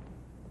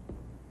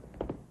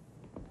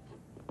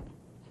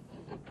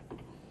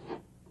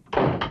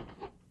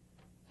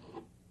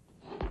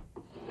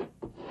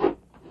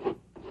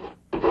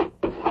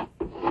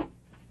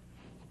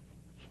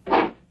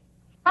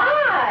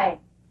 Hi!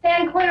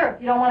 Stand clear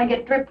if you don't want to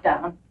get dripped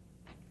on.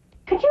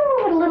 Could you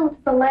move it a little to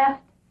the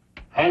left?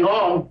 Hang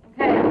on.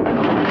 Okay.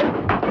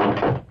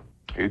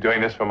 Are you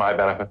doing this for my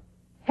benefit?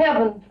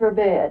 Heaven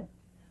forbid.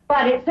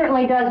 But it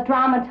certainly does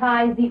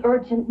dramatize the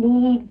urgent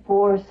need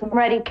for some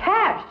ready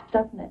cash,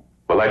 doesn't it?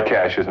 Well, that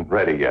cash isn't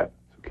ready yet,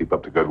 so keep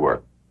up the good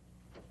work.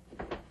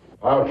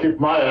 I'll keep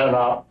my end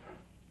up.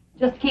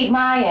 Just keep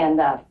my end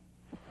up.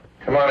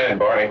 Come on in,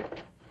 Barney.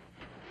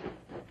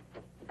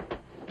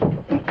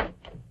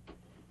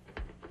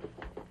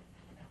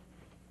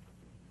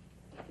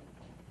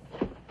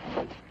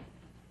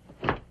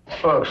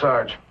 Look,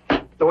 Sarge,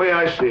 the way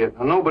I see it,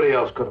 nobody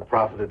else could have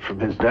profited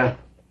from his death.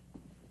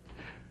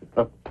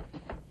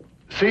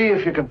 See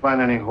if you can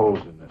find any holes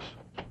in this.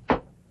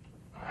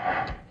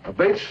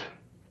 Bates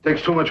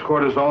takes too much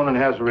cortisone and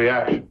has a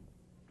reaction.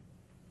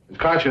 His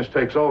conscience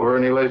takes over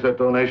and he lays that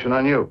donation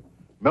on you.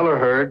 Miller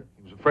heard.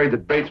 He was afraid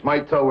that Bates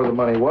might tell where the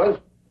money was,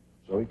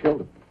 so he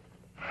killed him.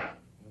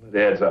 Well, it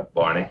adds up,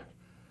 Barney.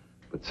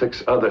 But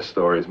 6 other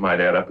stories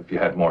might add up if you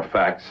had more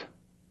facts.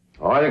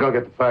 Oh, I think I'll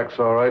get the facts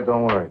all right,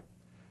 don't worry.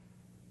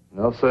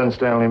 And I'll send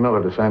Stanley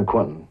Miller to San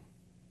Quentin.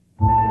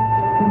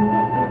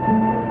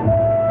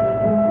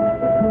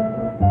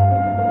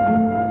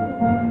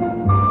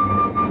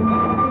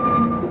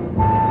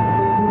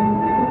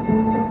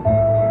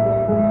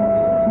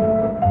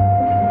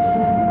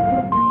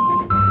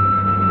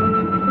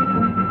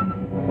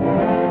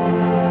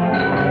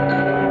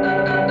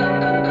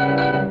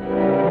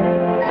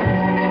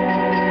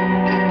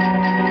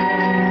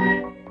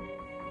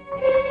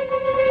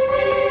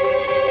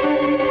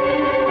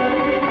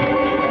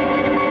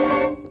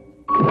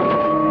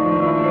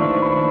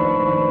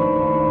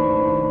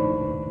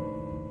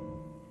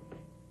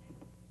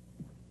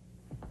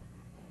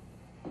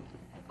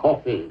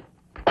 Coffee.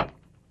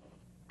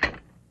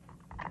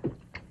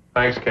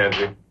 Thanks,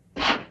 Kenzie.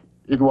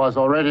 It was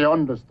already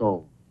on the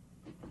stove.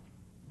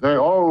 The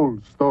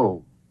old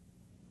stove.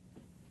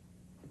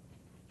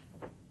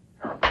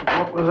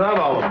 What was that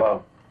all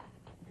about?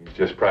 He's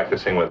just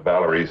practicing with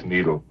Valerie's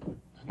needle.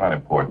 It's not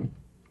important.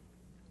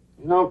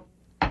 You know,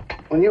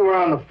 when you were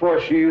on the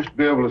force, you used to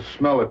be able to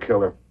smell a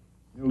killer.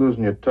 You're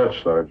losing your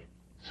touch, Sarge.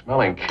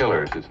 Smelling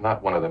killers is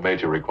not one of the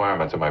major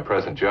requirements of my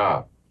present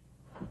job.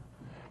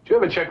 Did you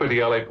ever check with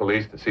the LA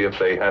police to see if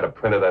they had a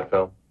print of that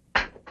film?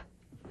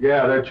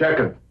 Yeah, they're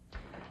checking.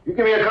 You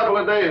give me a couple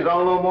of days,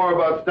 I'll know more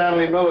about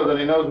Stanley Miller than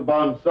he knows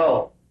about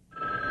himself.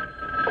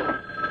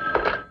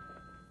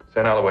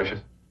 St.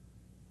 Aloysius?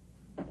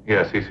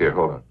 Yes, he's here.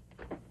 Hold on.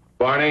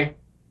 Barney,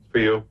 it's for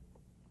you.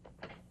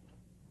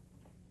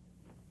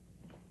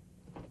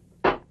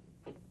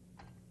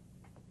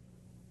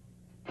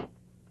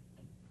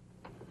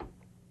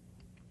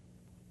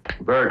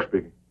 Berg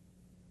speaking.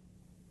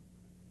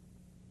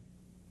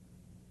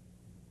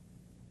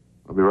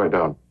 I'll be right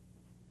down.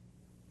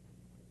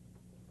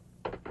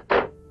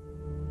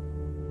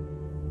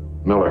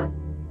 Miller.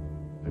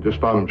 I just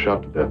found him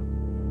shot to death.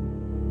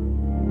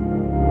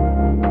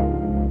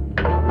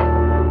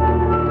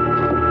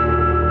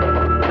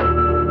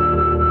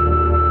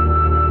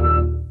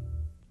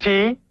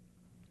 Tea,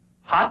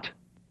 hot,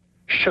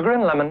 sugar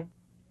and lemon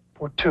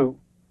for 2.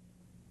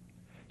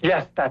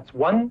 Yes, that's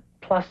 1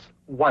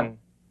 + 1.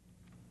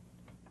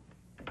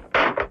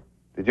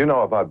 Did you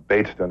know about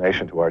Bates'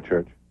 donation to our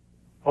church?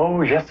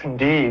 Oh, yes,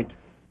 indeed.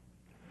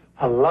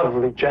 A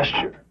lovely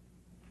gesture.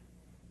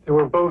 They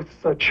were both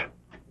such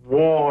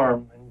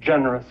warm and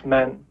generous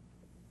men.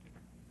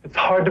 It's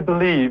hard to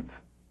believe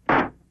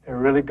they're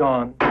really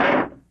gone.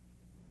 I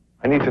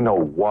need to know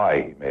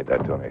why he made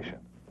that donation.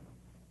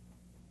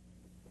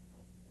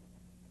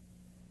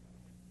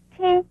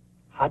 Tea,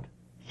 Hot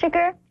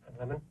sugar and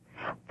lemon.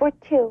 for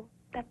 2.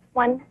 That's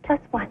 1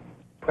 + 1.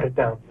 Put it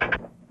down.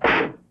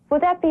 Will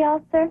that be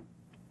all, sir?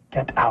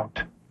 Get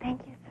out.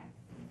 Thank you, sir.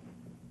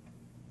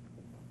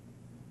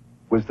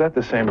 Was that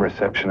the same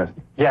receptionist?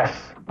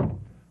 Yes.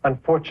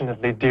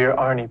 Unfortunately, dear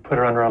Arnie put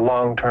her under a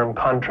long-term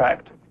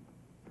contract.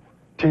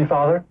 Tea,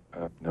 Father?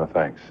 No,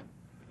 thanks.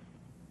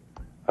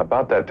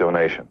 About that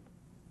donation.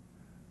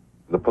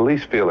 The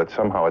police feel that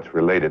somehow it's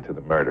related to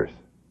the murders.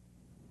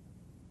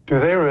 Do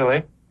they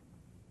really?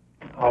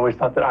 I always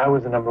thought that I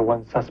was the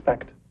 #1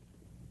 suspect.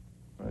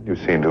 Well, you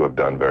seem to have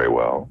done very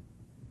well.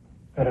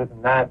 Better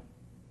than that,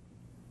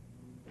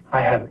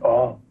 I had it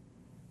all.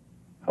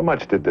 How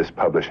much did this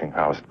publishing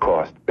house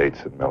cost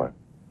Bates and Miller?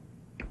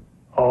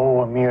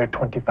 Oh, a mere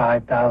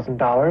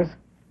 $25,000.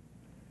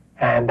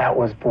 And that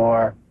was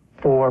for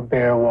 4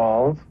 bare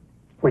walls,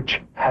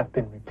 which have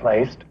been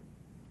replaced,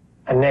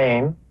 a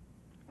name,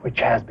 which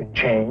has been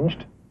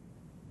changed,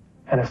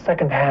 and a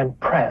second-hand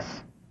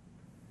press,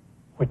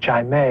 which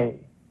I may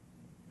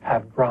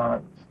have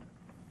bronzed.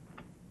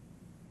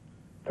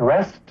 The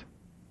rest,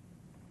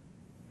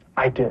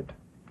 I did.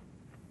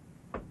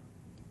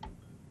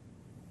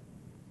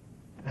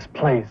 This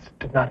place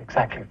did not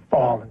exactly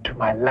fall into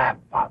my lap,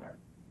 Father.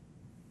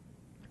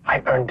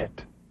 I earned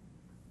it.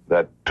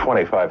 That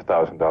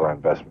 $25,000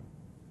 investment.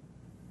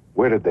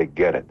 Where did they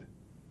get it?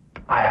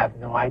 I have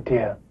no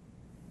idea.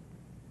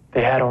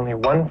 They had only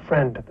one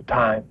friend at the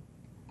time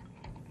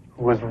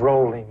who was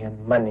rolling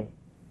in money.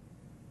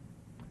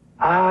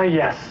 Ah,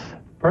 yes,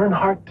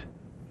 Bernhardt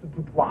de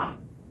Boudoir.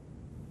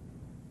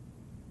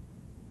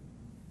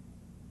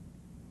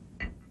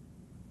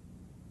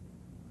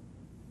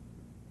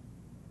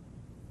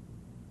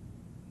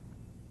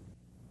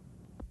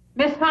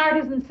 Miss Hart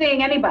isn't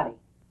seeing anybody.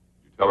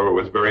 You tell her it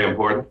was very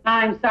important?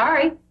 I'm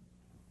sorry.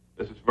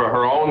 This is for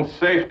her own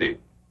safety.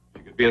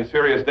 She could be in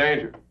serious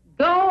danger.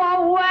 Go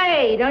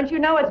away! Don't you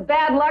know it's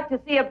bad luck to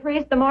see a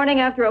priest the morning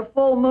after a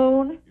full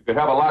moon? You could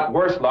have a lot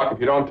worse luck if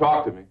you don't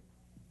talk to me.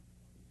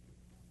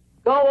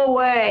 Go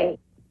away.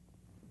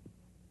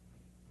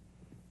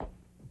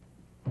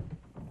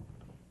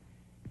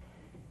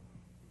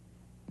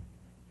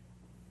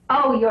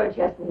 Oh, you're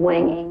just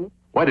winging.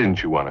 Why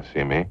didn't you want to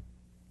see me?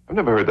 I've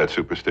never heard that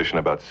superstition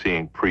about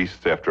seeing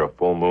priests after a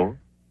full moon.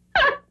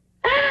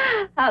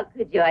 How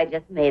could you? I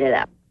just made it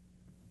up.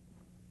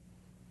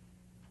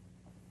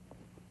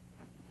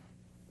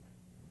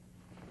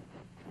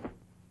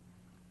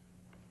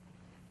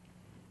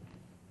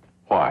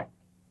 Why?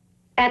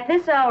 At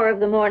this hour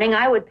of the morning,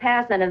 I would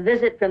pass on a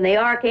visit from the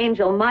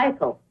Archangel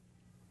Michael.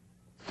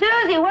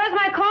 Susie, where's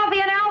my coffee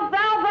and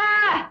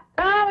alfalfa?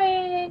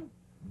 Coming.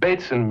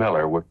 Bates and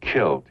Miller were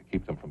killed to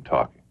keep them from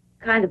talking.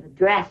 Kind of a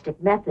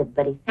drastic method,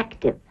 but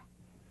effective.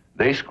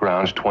 They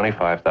scrounged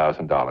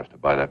 $25,000 to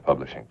buy that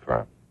publishing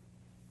firm.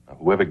 Now,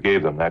 whoever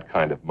gave them that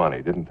kind of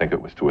money didn't think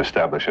it was to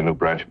establish a new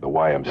branch of the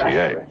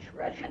YMCA.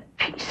 Rush, and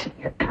peace.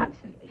 You're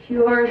constantly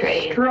Pure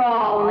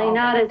straw, only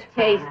not as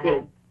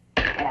tasty.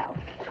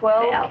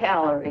 12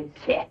 calories.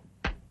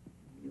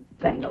 You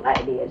fangled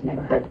ideas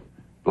never heard.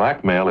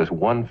 Blackmail is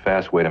one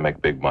fast way to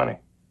make big money.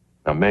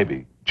 Now,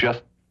 maybe,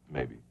 just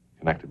maybe,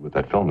 connected with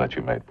that film that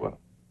you made for them.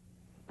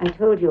 I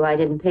told you I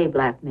didn't pay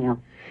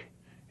blackmail.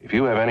 If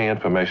you have any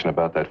information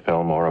about that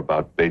film or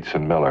about Bates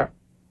and Miller,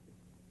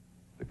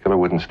 the killer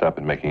wouldn't stop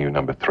at making you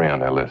number 3 on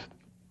their list.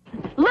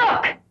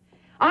 Look!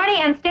 Arnie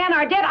and Stan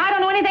are dead. I don't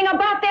know anything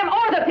about them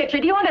or the picture.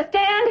 Do you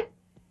understand?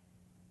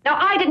 Now,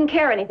 I didn't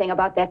care anything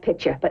about that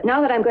picture, but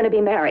now that I'm going to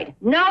be married,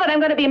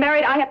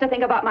 I have to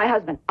think about my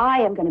husband. I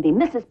am going to be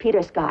Mrs.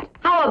 Peter Scott.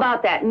 How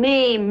about that?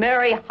 Me,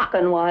 Mary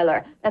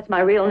Hockenweiler. That's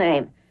my real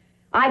name.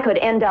 I could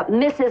end up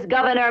Mrs.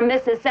 Governor,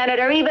 Mrs.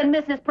 Senator, even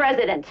Mrs.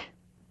 President.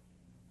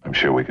 I'm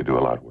sure we could do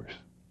a lot worse.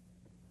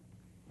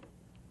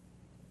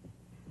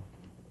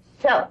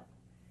 So,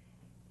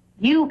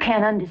 you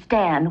can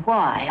understand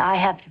why I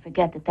have to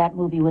forget that that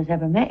movie was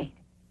ever made.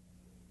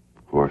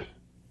 Of course.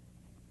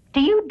 Do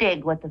you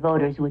dig what the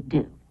voters would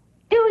do?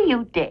 Do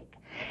you dig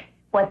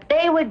what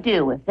they would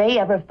do if they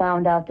ever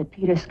found out that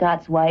Peter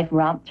Scott's wife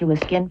romped through a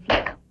skin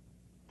flick?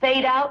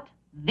 Fade out,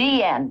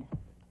 the end.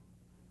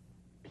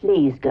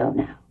 Please go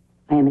now.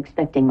 I am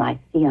expecting my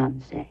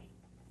fiancé.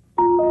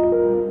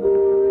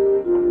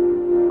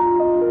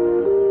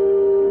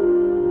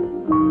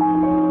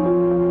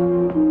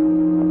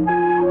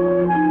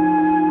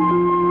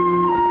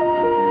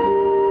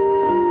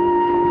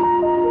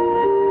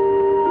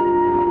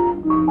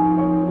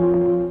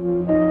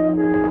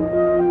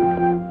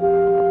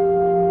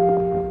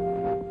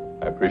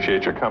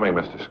 Appreciate your coming,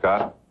 Mr.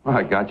 Scott. Well,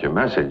 I got your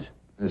message.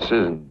 This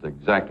isn't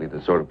exactly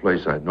the sort of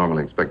place I'd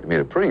normally expect to meet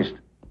a priest.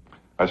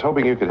 I was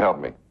hoping you could help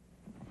me.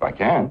 If I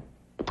can.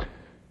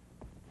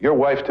 Your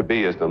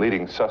wife-to-be is the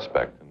leading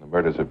suspect in the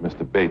murders of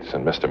Mr. Bates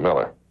and Mr.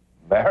 Miller.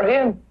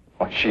 Marion?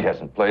 Well, she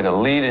hasn't played a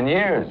lead in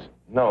years.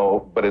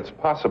 No, but it's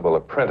possible a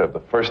print of the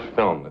first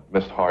film that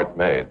Miss Hart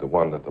made, the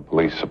one that the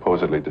police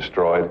supposedly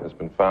destroyed, has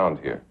been found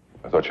here.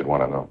 I thought you'd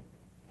want to know.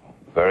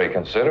 Very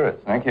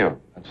considerate, thank you.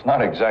 It's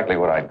not exactly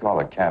what I'd call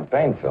a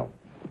campaign film.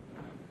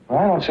 Well,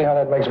 I don't see how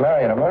that makes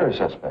Marion a murder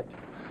suspect.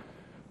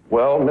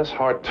 Well, Miss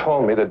Hart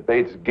told me that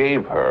Bates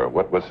gave her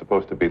what was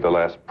supposed to be the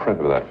last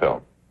print of that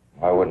film.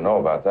 I wouldn't know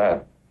about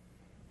that.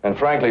 And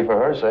frankly, for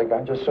her sake,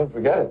 I'd just soon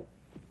forget it.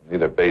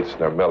 Neither Bates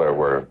nor Miller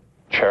were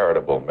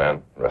charitable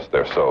men, rest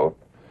their soul.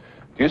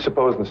 Do you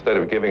suppose instead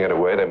of giving it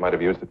away, they might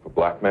have used it for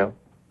blackmail?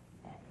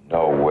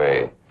 No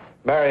way.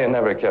 Marion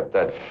never kept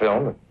that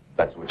film, if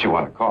that's what you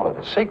want to call it,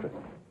 a secret.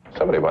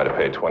 Somebody might have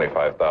paid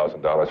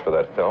 $25,000 for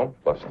that film,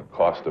 plus the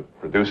cost of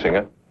producing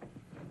it.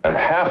 And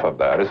half of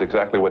that is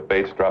exactly what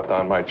Bates dropped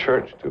on my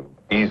church to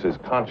ease his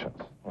conscience.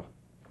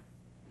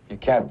 You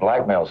can't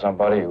blackmail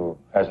somebody who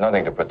has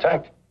nothing to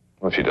protect.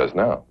 Well, she does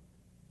now.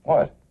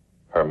 What?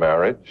 Her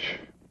marriage,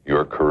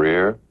 your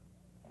career.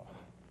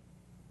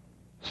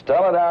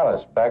 Stella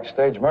Dallas,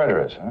 backstage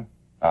murderess, huh?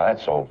 Now,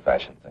 that's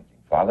old-fashioned thinking,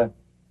 Father.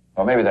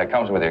 Or maybe that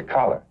comes with your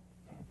collar.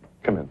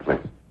 Come in, please.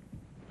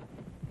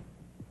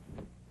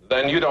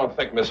 Then you don't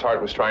think Miss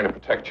Hart was trying to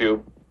protect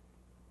you?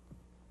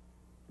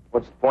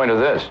 What's the point of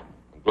this?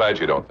 I'm glad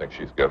you don't think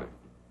she's guilty.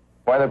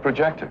 Why the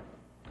projector?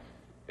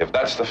 If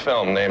that's the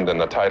film named in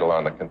the title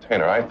on the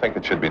container, I think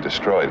it should be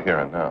destroyed here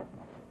and now.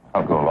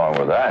 I'll go along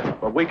with that.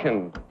 Well, we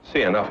can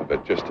see enough of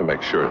it just to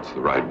make sure it's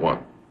the right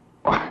one.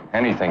 Well,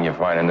 anything you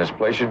find in this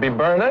place should be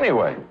burned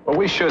anyway. Well,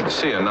 we should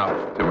see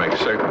enough to make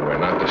certain we're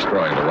not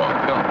destroying the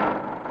wrong film.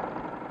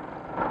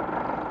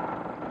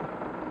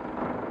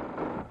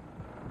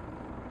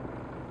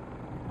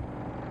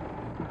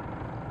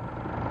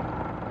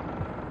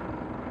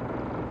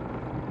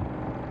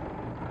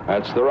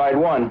 That's the right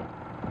one.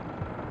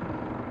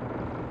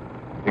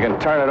 You can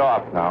turn it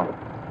off now.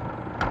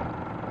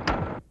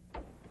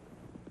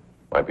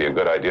 Might be a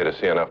good idea to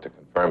see enough to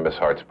confirm Miss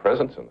Hart's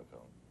presence in the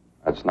film.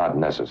 That's not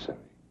necessary.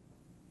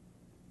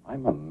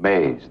 I'm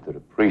amazed that a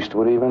priest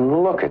would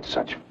even look at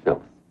such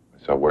filth.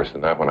 I saw worse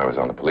than that when I was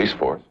on the police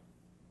force.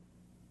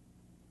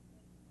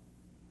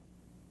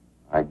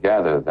 I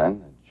gather,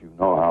 then, that you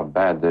know how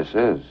bad this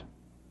is.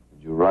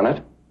 Did you run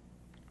it?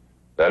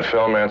 That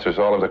film answers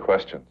all of the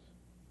questions.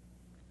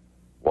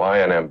 Why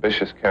an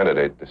ambitious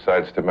candidate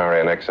decides to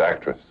marry an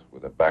ex-actress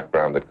with a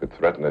background that could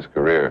threaten his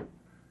career.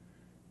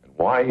 And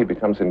why he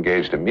becomes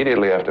engaged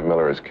immediately after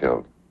Miller is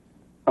killed.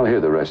 I'll hear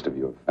the rest of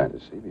your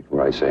fantasy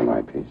before I say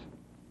my piece.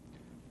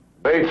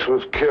 Bates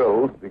was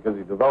killed because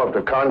he developed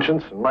a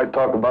conscience and might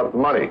talk about the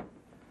money.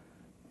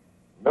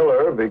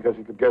 Miller because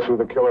he could guess who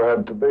the killer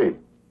had to be.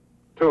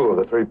 2 of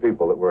the 3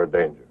 people that were a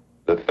danger.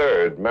 The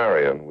third,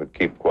 Marion, would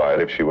keep quiet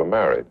if she were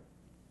married.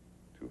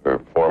 To her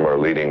former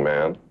leading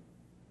man,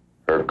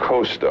 her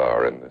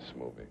co-star in this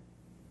movie.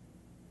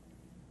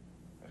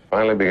 I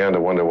finally began to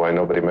wonder why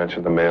nobody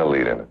mentioned the male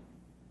lead in it.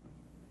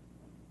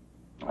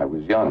 I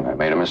was young. I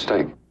made a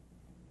mistake.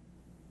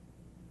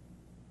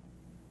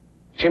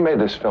 She made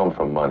this film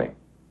for money.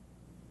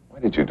 Why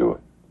did you do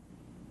it?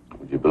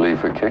 Would you believe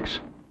for kicks?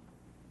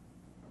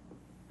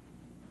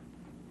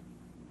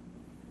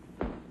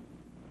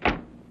 I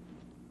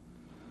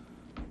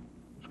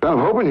was kind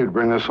of hoping you'd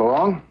bring this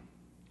along.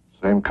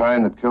 Same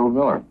kind that killed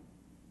Miller.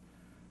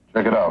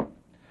 Check it out.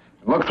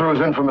 Look through his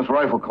infamous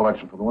rifle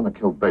collection for the one that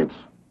killed Bates.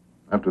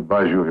 I have to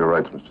advise you of your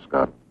rights, Mr.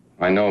 Scott.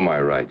 I know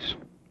my rights.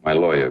 My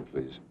lawyer,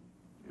 please.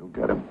 You'll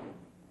get him.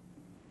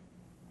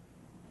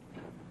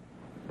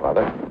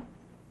 Father?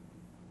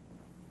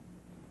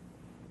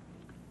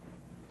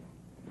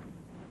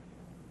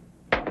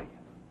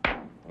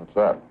 What's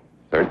that?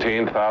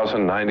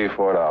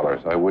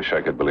 $13,094. I wish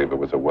I could believe it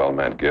was a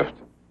well-meant gift.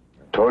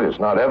 I told you it's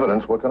not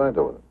evidence. What can I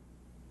do with it?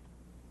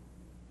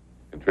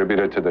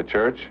 Contributed to the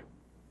church?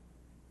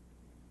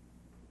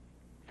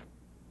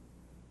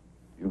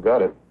 You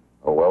got it.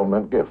 A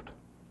well-meant gift.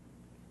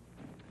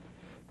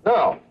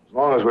 Now, as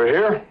long as we're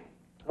here,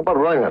 how about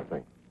running that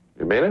thing?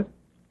 You mean it?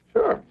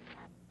 Sure.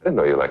 I didn't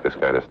know you liked this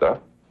kind of stuff.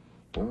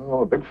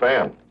 Oh, a big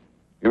fan.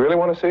 You really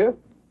want to see it?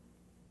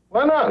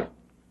 Why not?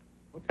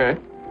 Okay.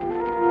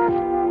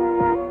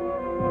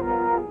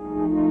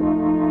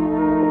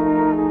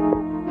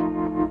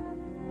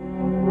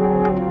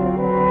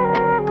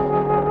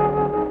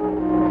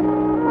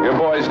 You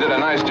boys did a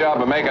nice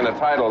job of making the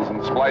titles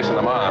and splicing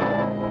them on.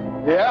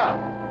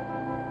 Yeah.